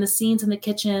behind the scenes in the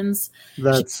kitchens.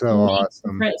 That's so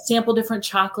awesome. Sample different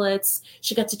chocolates.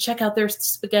 She got to check out their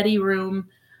spaghetti room.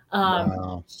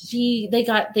 Wow.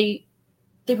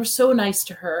 They were so nice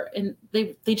to her, and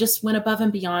they just went above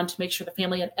and beyond to make sure the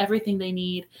family had everything they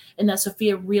need, and that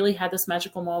Sophia really had this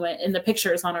magical moment. And the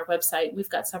picture is on our website. We've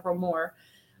got several more.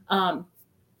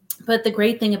 But the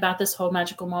great thing about this whole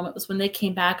magical moment was when they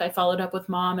came back, I followed up with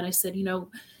mom and I said,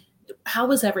 how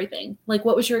was everything? Like,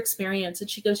 what was your experience? And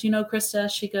she goes, Krista,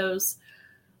 she goes,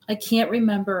 I can't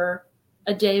remember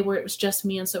a day where it was just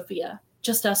me and Sophia,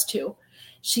 just us 2.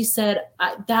 She said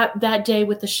that day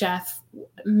with the chef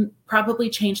probably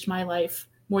changed my life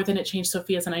more than it changed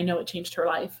Sophia's, and I know it changed her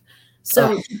life.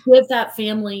 So give that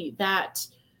family that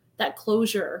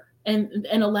closure and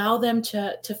allow them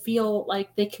to feel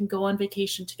like they can go on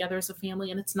vacation together as a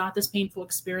family, and it's not this painful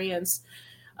experience.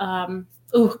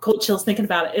 Cold chills thinking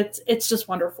about it. It's just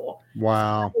wonderful.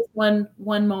 Wow. So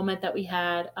one moment that we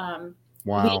had.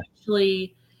 Wow.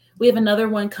 We have another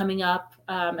one coming up,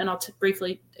 and I'll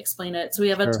briefly explain it. So we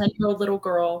have a 10-year-old little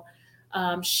girl.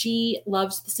 She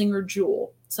loves the singer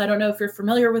Jewel. So I don't know if you're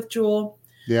familiar with Jewel.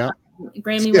 Yeah.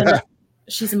 Grammy winner.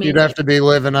 She's amazing. You'd have to be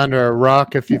living under a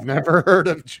rock if you've never heard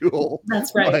of Jewel.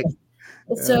 That's right.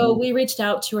 So we reached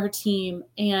out to her team,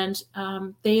 and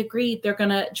they agreed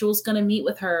Jewel's gonna meet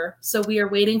with her. So we are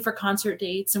waiting for concert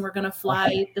dates, and we're gonna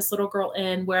fly this little girl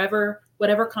in whatever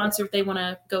concert they want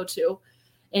to go to.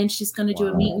 And she's going to do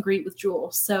a meet and greet with Jewel.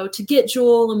 So to get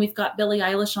Jewel, and we've got Billie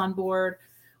Eilish on board,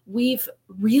 we've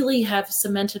really have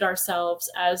cemented ourselves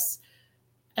as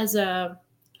a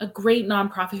great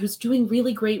nonprofit who's doing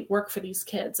really great work for these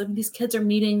kids. I mean, these kids are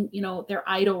meeting, their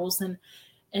idols and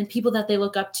people that they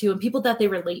look up to and people that they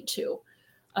relate to.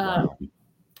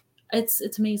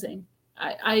 It's amazing.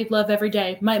 I love every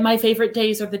day. My favorite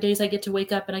days are the days I get to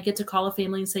wake up and I get to call a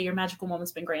family and say, your magical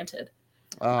moment's been granted.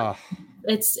 Ah,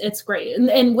 It's great.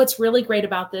 And what's really great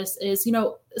about this is,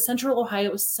 Central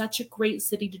Ohio is such a great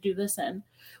city to do this in.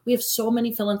 We have so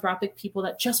many philanthropic people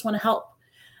that just want to help.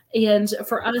 And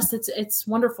for us, it's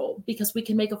wonderful because we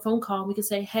can make a phone call and we can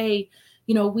say, hey,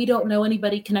 we don't know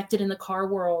anybody connected in the car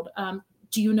world.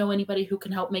 Do you know anybody who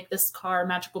can help make this car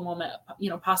magical moment,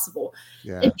 possible?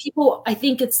 yeah. And people, I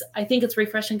think it's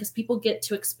refreshing because people get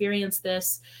to experience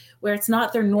this where it's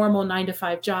not their normal 9 to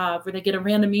 5 job where they get a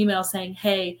random email saying,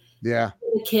 hey, Yeah.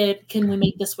 kid, can we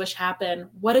make this wish happen?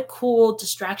 What a cool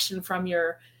distraction from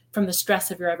the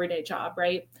stress of your everyday job,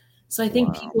 right? So I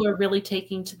think people are really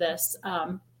taking to this.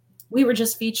 We were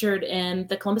just featured in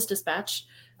the Columbus Dispatch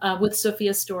with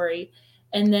Sophia's story,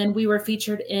 and then we were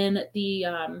featured in the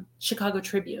Chicago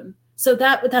Tribune. So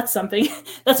that's something.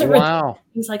 That's what Wow.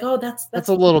 he's like. Oh, that's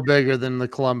a little bigger than the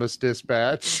Columbus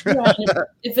Dispatch. Yeah,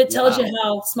 if it tells you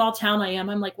how small town I am,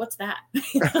 I'm like, what's that?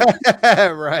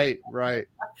 Right.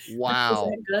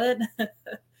 Wow. Is that good?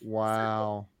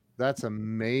 Wow. That's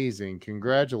amazing.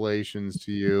 Congratulations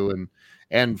to you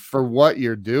and for what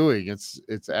you're doing.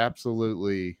 It's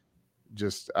absolutely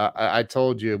just I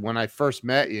told you when I first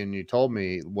met you and you told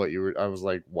me what you were, I was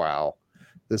like, wow,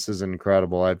 this is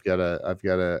incredible. I've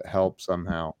gotta help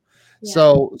somehow. Yeah.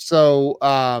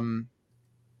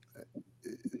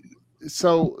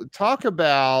 So talk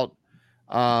about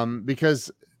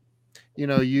because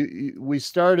we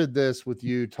started this with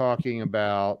you talking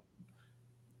about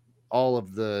all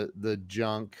of the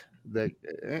junk that,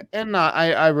 and not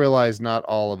I realize not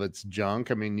all of it's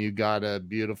junk. I mean, you got a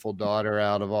beautiful daughter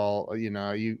out of all,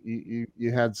 you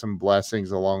had some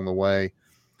blessings along the way.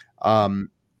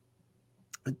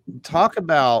 Talk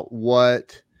about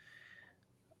what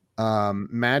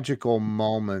magical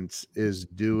moments is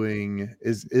doing.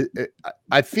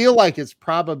 I feel like it's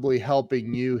probably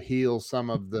helping you heal some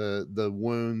of the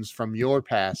wounds from your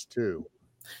past too.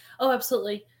 Oh,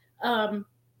 absolutely.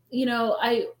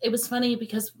 It was funny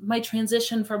because my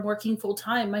transition from working full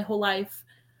time my whole life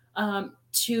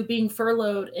to being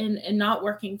furloughed and not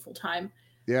working full time.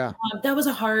 Yeah. That was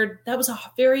a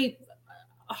very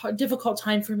difficult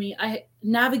time for me.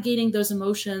 Navigating those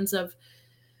emotions of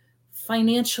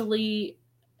financially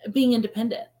being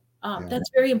independent. That's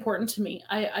very important to me.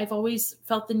 I've always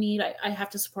felt the need. I have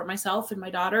to support myself and my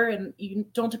daughter, and you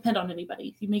don't depend on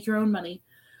anybody. You make your own money.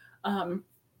 And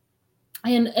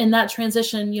that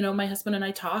transition, my husband and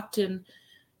I talked, and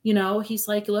he's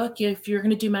like, look, if you're going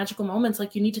to do magical moments,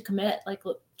 like, you need to commit. Like,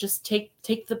 look, just take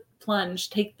the plunge,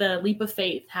 take the leap of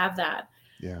faith, have that.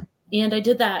 Yeah. And I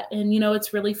did that. And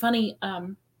it's really funny.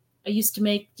 I used to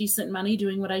make decent money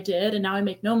doing what I did, and now I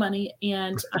make no money.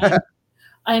 And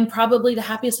I'm probably the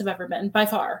happiest I've ever been by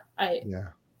far.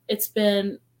 It's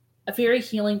been a very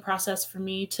healing process for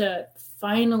me to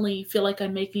finally feel like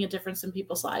I'm making a difference in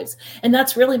people's lives. And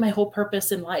that's really my whole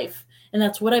purpose in life. And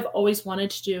that's what I've always wanted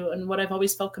to do and what I've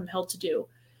always felt compelled to do.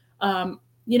 I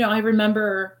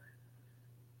remember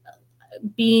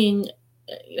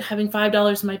having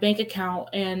 $5 in my bank account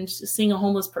and seeing a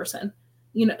homeless person,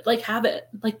 like, have it,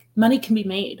 like, money can be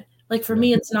made. Like, for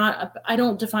me, it's not, I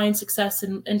don't define success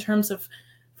in terms of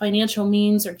financial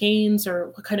means or gains or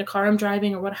what kind of car I'm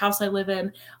driving or what house I live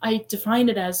in. I define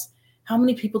it as how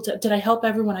many people did I help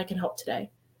everyone I can help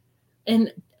today?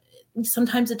 And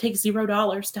sometimes it takes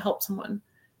 $0 to help someone,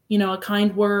 a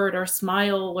kind word or a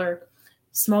smile or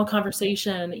small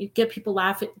conversation. You get people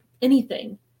laughing,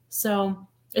 anything. So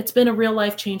it's been a real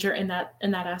life changer in that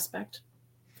aspect.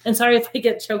 And sorry if I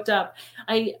get choked up.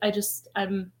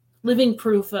 I'm living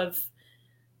proof of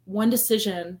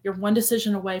you're one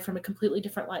decision away from a completely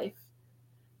different life.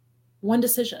 One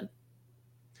decision,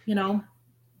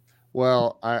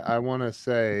 Well, I want to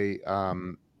say,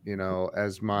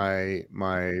 as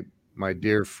my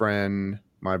dear friend,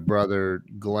 my brother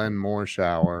Glenn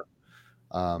Morshower,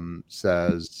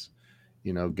 says,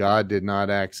 God did not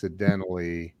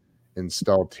accidentally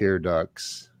install tear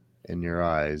ducts in your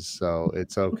eyes, so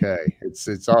it's okay.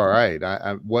 It's all right.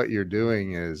 What you're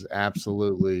doing is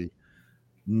absolutely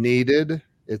needed.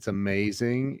 It's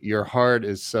amazing. Your heart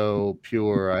is so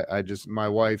pure. I just, my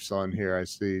wife's on here. I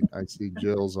see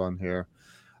Jill's on here.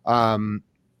 I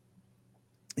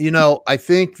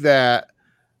think that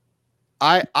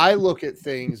I look at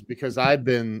things because I've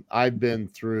been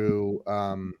through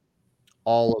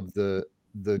all of the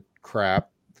crap,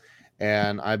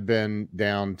 and I've been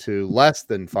down to less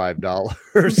than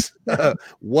 $5,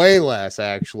 way less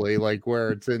actually, like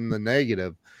where it's in the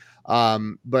negative.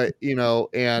 But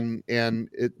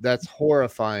that's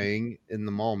horrifying in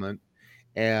the moment.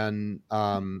 And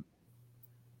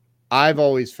I've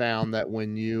always found that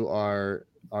when you are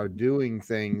doing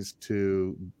things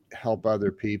to help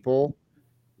other people,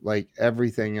 like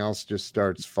everything else just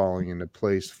starts falling into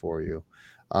place for you.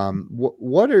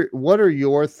 What are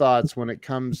your thoughts when it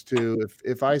comes to,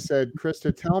 if I said,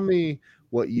 Krista, tell me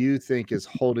what you think is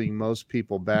holding most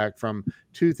people back from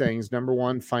two things. Number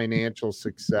one, financial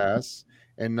success,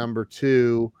 and number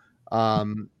two,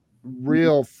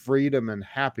 real freedom and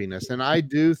happiness. And I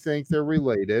do think they're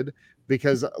related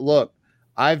because look,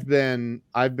 I've been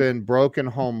broken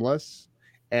homeless,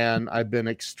 and I've been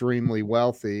extremely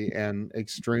wealthy, and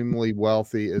extremely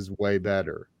wealthy is way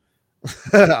better.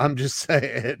 I'm just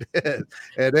saying it is.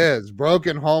 It is.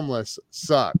 Broken homeless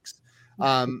sucks.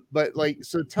 But like,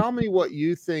 so tell me what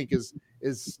you think is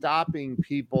stopping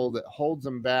people, that holds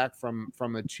them back from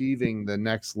achieving the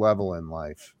next level in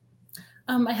life.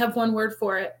 I have one word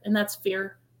for it, and that's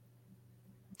fear.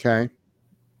 Okay.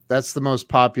 That's the most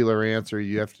popular answer.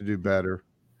 You have to do better.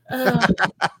 Uh,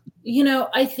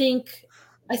 I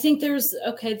think there's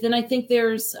okay. Then I think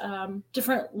there's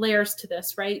different layers to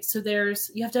this, right? So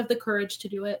you have to have the courage to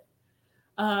do it.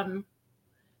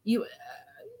 You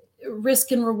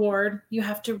risk and reward. You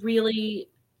have to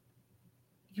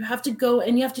go,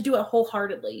 and you have to do it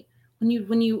wholeheartedly.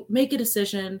 When you make a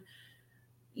decision,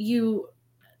 you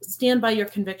stand by your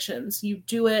convictions. You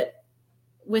do it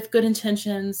with good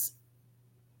intentions.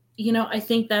 I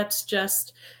think that's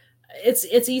just,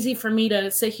 it's easy for me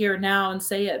to sit here now and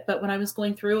say it, but when I was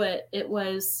going through it,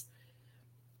 it's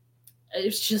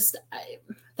just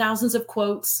thousands of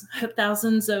quotes,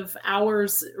 thousands of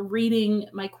hours reading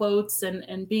my quotes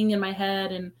and being in my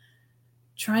head and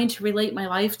trying to relate my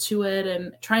life to it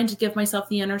and trying to give myself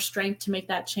the inner strength to make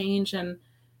that change. And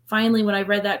finally, when I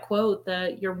read that quote,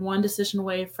 that you're one decision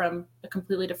away from a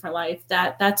completely different life,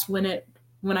 that's when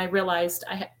I realized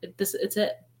it's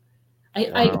it.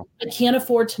 Wow. I can't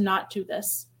afford to not do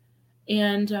this.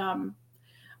 And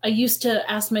I used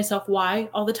to ask myself why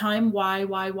all the time. Why?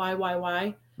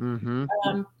 Mm-hmm.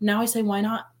 Now I say, why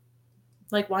not?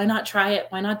 Like, why not try it?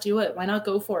 Why not do it? Why not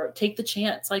go for it? Take the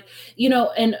chance. Like,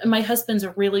 and my husband's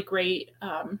a really great,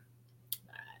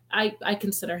 I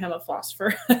consider him a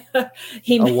philosopher.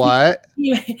 he, A what?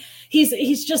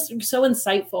 he's just so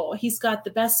insightful. He's got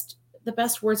the best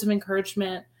words of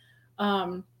encouragement.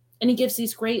 And he gives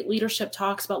these great leadership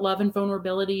talks about love and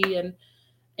vulnerability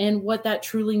and what that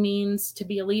truly means to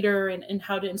be a leader and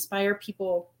how to inspire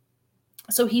people.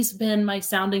 So he's been my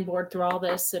sounding board through all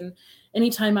this. And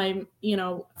anytime I,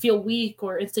 feel weak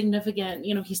or insignificant,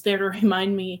 he's there to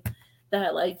remind me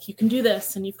that, like, you can do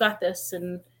this and you've got this.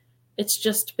 And it's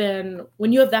just been,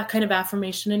 when you have that kind of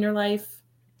affirmation in your life,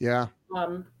 Yeah.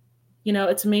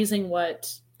 It's amazing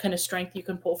what kind of strength you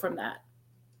can pull from that.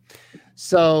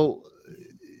 So,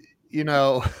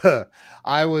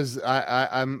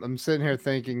 I'm sitting here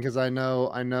thinking, because I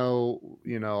know,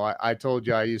 I told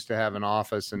you I used to have an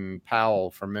office in Powell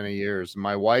for many years.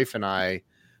 My wife and I,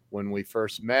 when we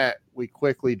first met, we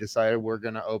quickly decided we're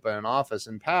going to open an office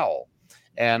in Powell.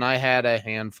 And I had a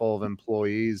handful of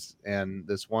employees. And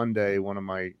this one day, one of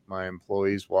my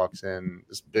employees walks in,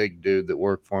 this big dude that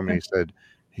worked for me,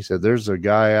 he said, there's a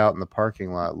guy out in the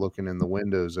parking lot looking in the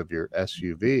windows of your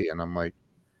SUV. And I'm like,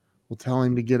 well, tell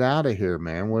him to get out of here,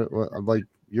 man. I'm like,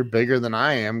 you're bigger than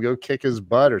I am. Go kick his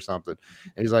butt or something.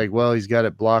 And he's like, well, he's got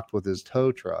it blocked with his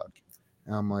tow truck.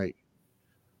 And I'm like,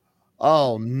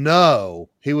 oh no,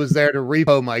 he was there to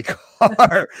repo my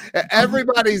car.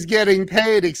 Everybody's getting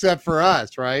paid except for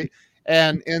us, right?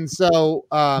 And so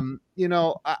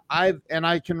I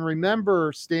can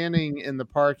remember standing in the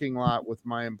parking lot with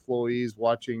my employees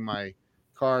watching my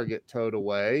car get towed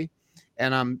away,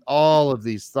 and all of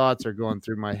these thoughts are going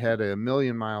through my head at a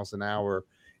million miles an hour,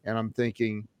 and I'm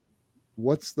thinking,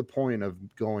 what's the point of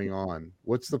going on?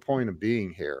 What's the point of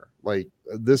being here? Like,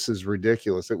 this is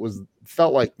ridiculous.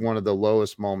 Felt like one of the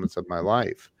lowest moments of my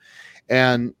life.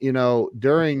 And,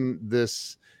 during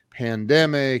this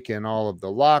pandemic and all of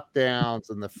the lockdowns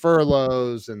and the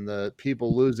furloughs and the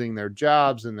people losing their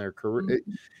jobs and their career,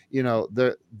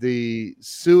 the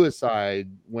suicide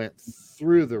went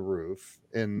through the roof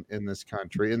in this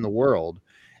country, in the world.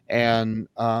 And,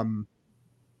 a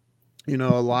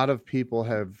lot of people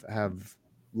have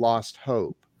lost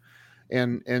hope.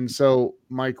 And so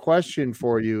my question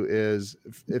for you is,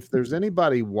 if there's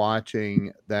anybody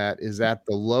watching that is at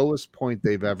the lowest point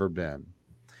they've ever been,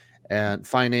 and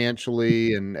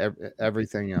financially and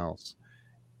everything else,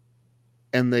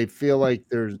 and they feel like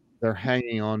they're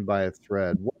hanging on by a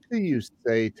thread, what do you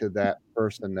say to that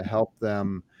person to help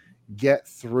them get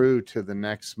through to the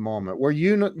next moment where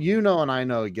and I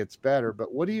know it gets better,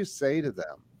 but what do you say to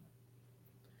them?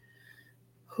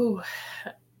 Whew.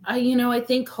 I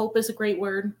think hope is a great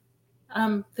word.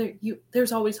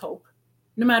 There's always hope.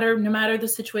 no matter the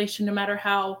situation, no matter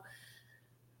how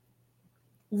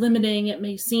limiting it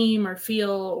may seem or feel,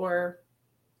 or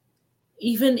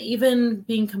even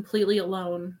being completely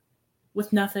alone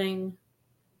with nothing,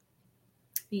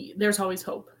 there's always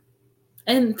hope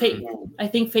and faith. I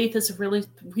think faith is a really,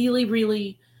 really,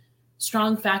 really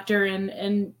strong factor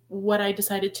in what I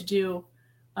decided to do.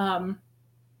 I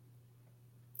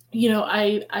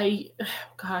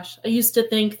used to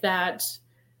think that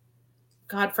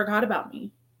God forgot about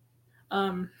me.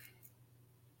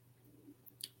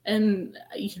 And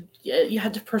you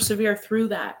had to persevere through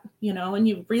that, and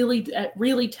you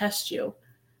really test you.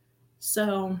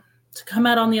 So to come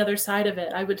out on the other side of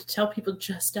it, I would tell people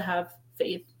just to have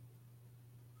faith.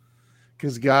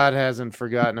 Because God hasn't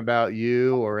forgotten about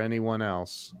you or anyone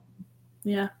else.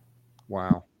 Yeah.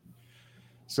 Wow.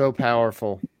 So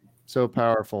powerful. So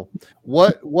powerful.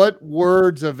 What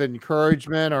words of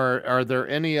encouragement, or are there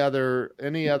any other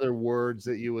words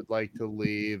that you would like to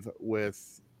leave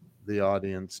with the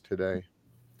audience today?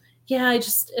 Yeah,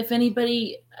 if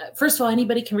anybody, first of all,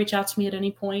 anybody can reach out to me at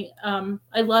any point.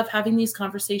 I love having these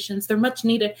conversations. They're much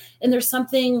needed. And there's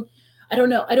something, I don't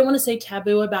know, I don't want to say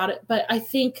taboo about it, but I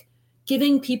think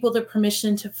giving people the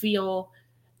permission to feel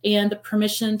and the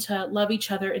permission to love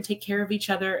each other and take care of each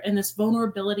other and this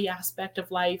vulnerability aspect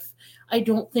of life, I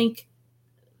don't think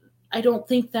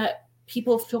that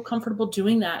people feel comfortable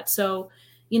doing that. So,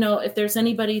 if there's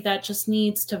anybody that just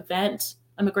needs to vent,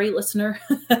 I'm a great listener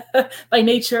by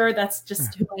nature. That's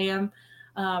just who I am.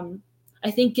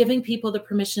 I think giving people the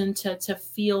permission to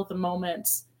feel the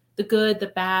moments, the good, the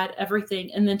bad,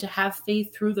 everything, and then to have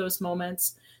faith through those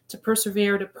moments, to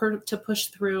persevere, to push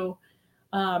through.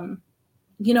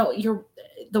 You're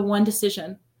the one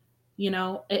decision.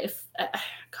 I'm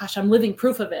living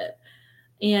proof of it,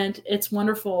 and it's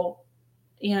wonderful.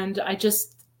 And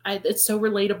it's so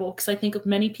relatable because I think of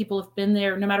many people have been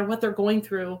there, no matter what they're going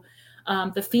through.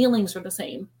 The feelings are the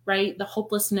same, right? The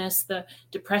hopelessness, the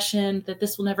depression, that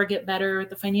this will never get better,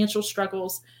 the financial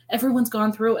struggles, everyone's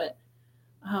gone through it.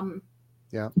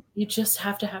 You just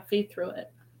have to have faith through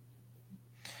it.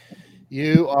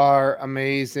 You are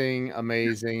amazing,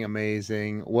 amazing,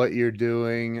 amazing. What you're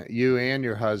doing, you and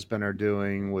your husband are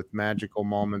doing with Magical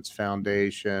Moments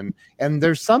Foundation. And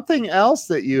there's something else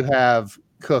that you have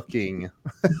cooking.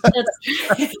 Do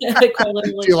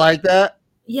you like that?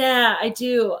 Yeah, I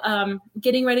do.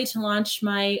 Getting ready to launch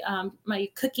my my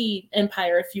cookie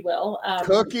empire, if you will.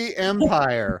 Cookie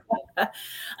empire.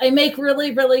 I make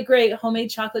really, really great homemade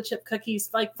chocolate chip cookies,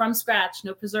 like from scratch,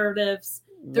 no preservatives.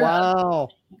 Wow.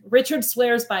 Richard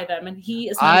swears by them, and he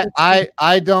is.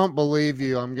 I don't believe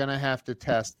you. I'm gonna have to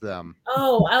test them.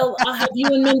 Oh, I'll have you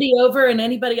and Mindy over, and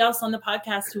anybody else on the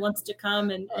podcast who wants to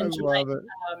come and join. I love it.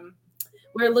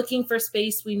 We're looking for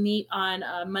space. We meet on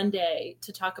Monday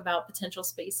to talk about potential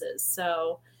spaces.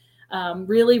 So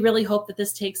really, really hope that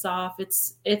this takes off.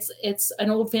 It's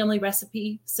an old family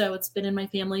recipe. So it's been in my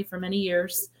family for many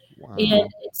years. Wow. And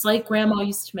it's like grandma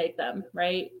used to make them,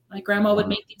 right? My grandma would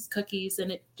make these cookies,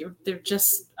 and they're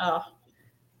just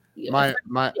my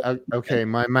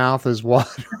mouth is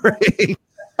watering.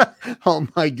 Oh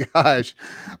my gosh.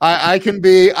 I can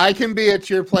be at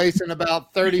your place in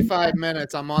about 35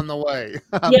 minutes. I'm on the way.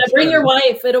 Bring your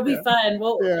wife. It'll be fun.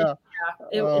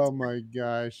 Oh my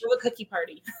gosh. A cookie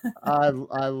party. I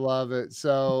love it.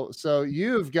 So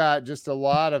you've got just a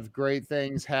lot of great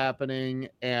things happening,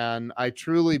 and I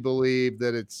truly believe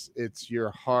that it's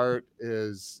your heart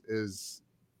is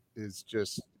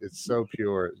just, it's so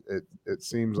pure. It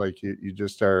seems like you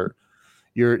just are.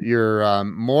 Your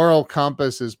moral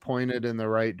compass is pointed in the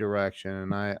right direction,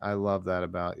 and I love that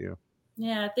about you.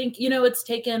 Yeah, I think it's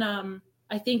taken.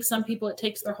 I think some people it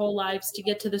takes their whole lives to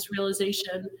get to this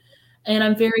realization, and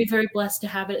I'm very, very blessed to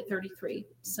have it at 33.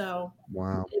 So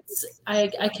wow,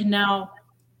 I can now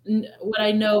what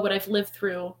I know, what I've lived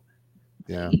through.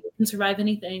 Yeah, you can survive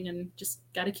anything, and just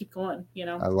got to keep going.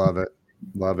 I love it.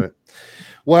 Love it.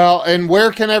 Well, and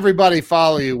where can everybody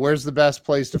follow you? Where's the best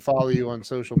place to follow you on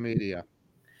social media?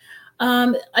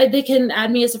 They can add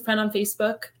me as a friend on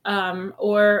Facebook,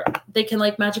 or they can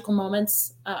like Magical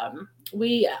Moments.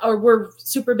 We're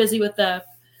super busy with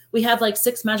we have like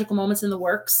 6 Magical Moments in the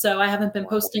works. So I haven't been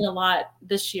posting a lot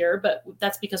this year, but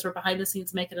that's because we're behind the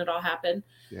scenes making it all happen.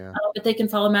 Yeah. But they can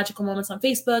follow Magical Moments on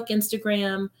Facebook,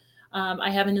 Instagram. I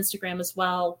have an Instagram as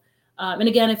well. And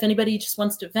again, if anybody just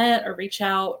wants to vent or reach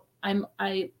out,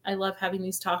 I love having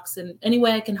these talks, and any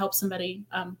way I can help somebody,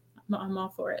 I'm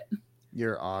all for it.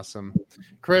 You're awesome.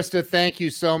 Krista, thank you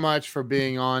so much for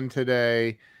being on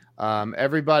today.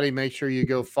 Everybody, make sure you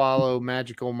go follow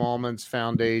Magical Moments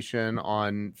Foundation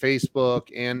on Facebook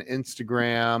and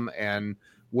Instagram, and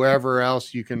wherever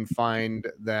else you can find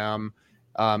them.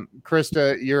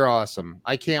 Krista, you're awesome.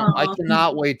 I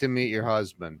cannot wait to meet your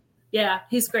husband. Yeah,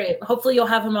 he's great. Hopefully you'll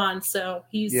have him on. So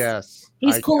he's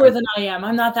cooler than I am.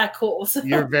 I'm not that cool. So.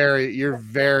 You're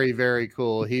very, very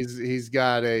cool. He's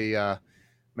got a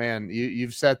man,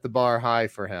 you've set the bar high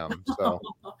for him. So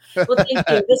well, thank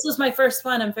you. This was my first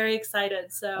one. I'm very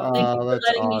excited. So thank you for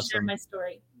letting me share my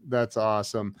story. That's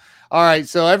awesome. All right.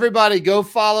 So everybody go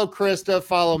follow Krista,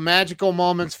 follow Magical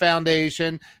Moments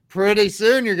Foundation. Pretty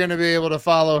soon you're going to be able to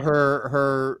follow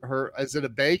her. Is it a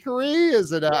bakery?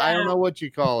 Is it I don't know what you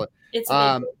call it. It's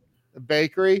a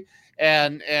bakery.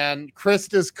 And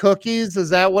Krista's Cookies,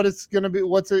 is that what it's going to be?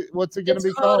 What's it going to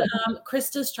be called?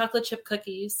 Krista's Chocolate Chip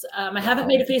Cookies. I haven't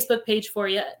made a Facebook page for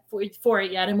it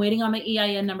yet. I'm waiting on my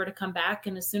EIN number to come back,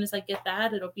 and as soon as I get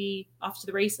that, it'll be off to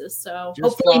the races. So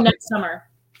hopefully next summer.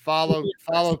 Follow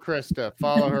Krista.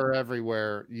 Follow her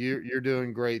everywhere. You're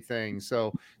doing great things.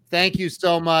 So thank you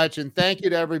so much, and thank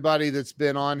you to everybody that's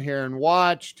been on here and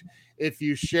watched. If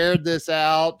you shared this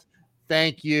out,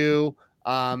 thank you.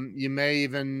 You may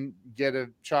even get a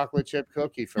chocolate chip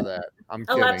cookie for that. I'm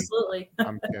kidding. Oh, absolutely.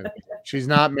 I'm kidding. She's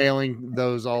not mailing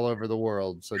those all over the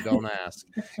world, so don't ask.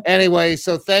 Anyway,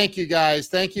 so thank you guys.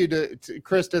 Thank you to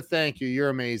Krista. Thank you. You're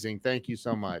amazing. Thank you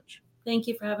so much. Thank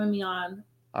you for having me on.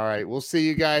 All right. We'll see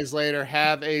you guys later.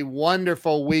 Have a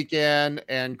wonderful weekend.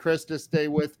 And Krista, stay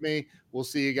with me. We'll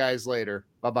see you guys later.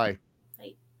 Bye-bye.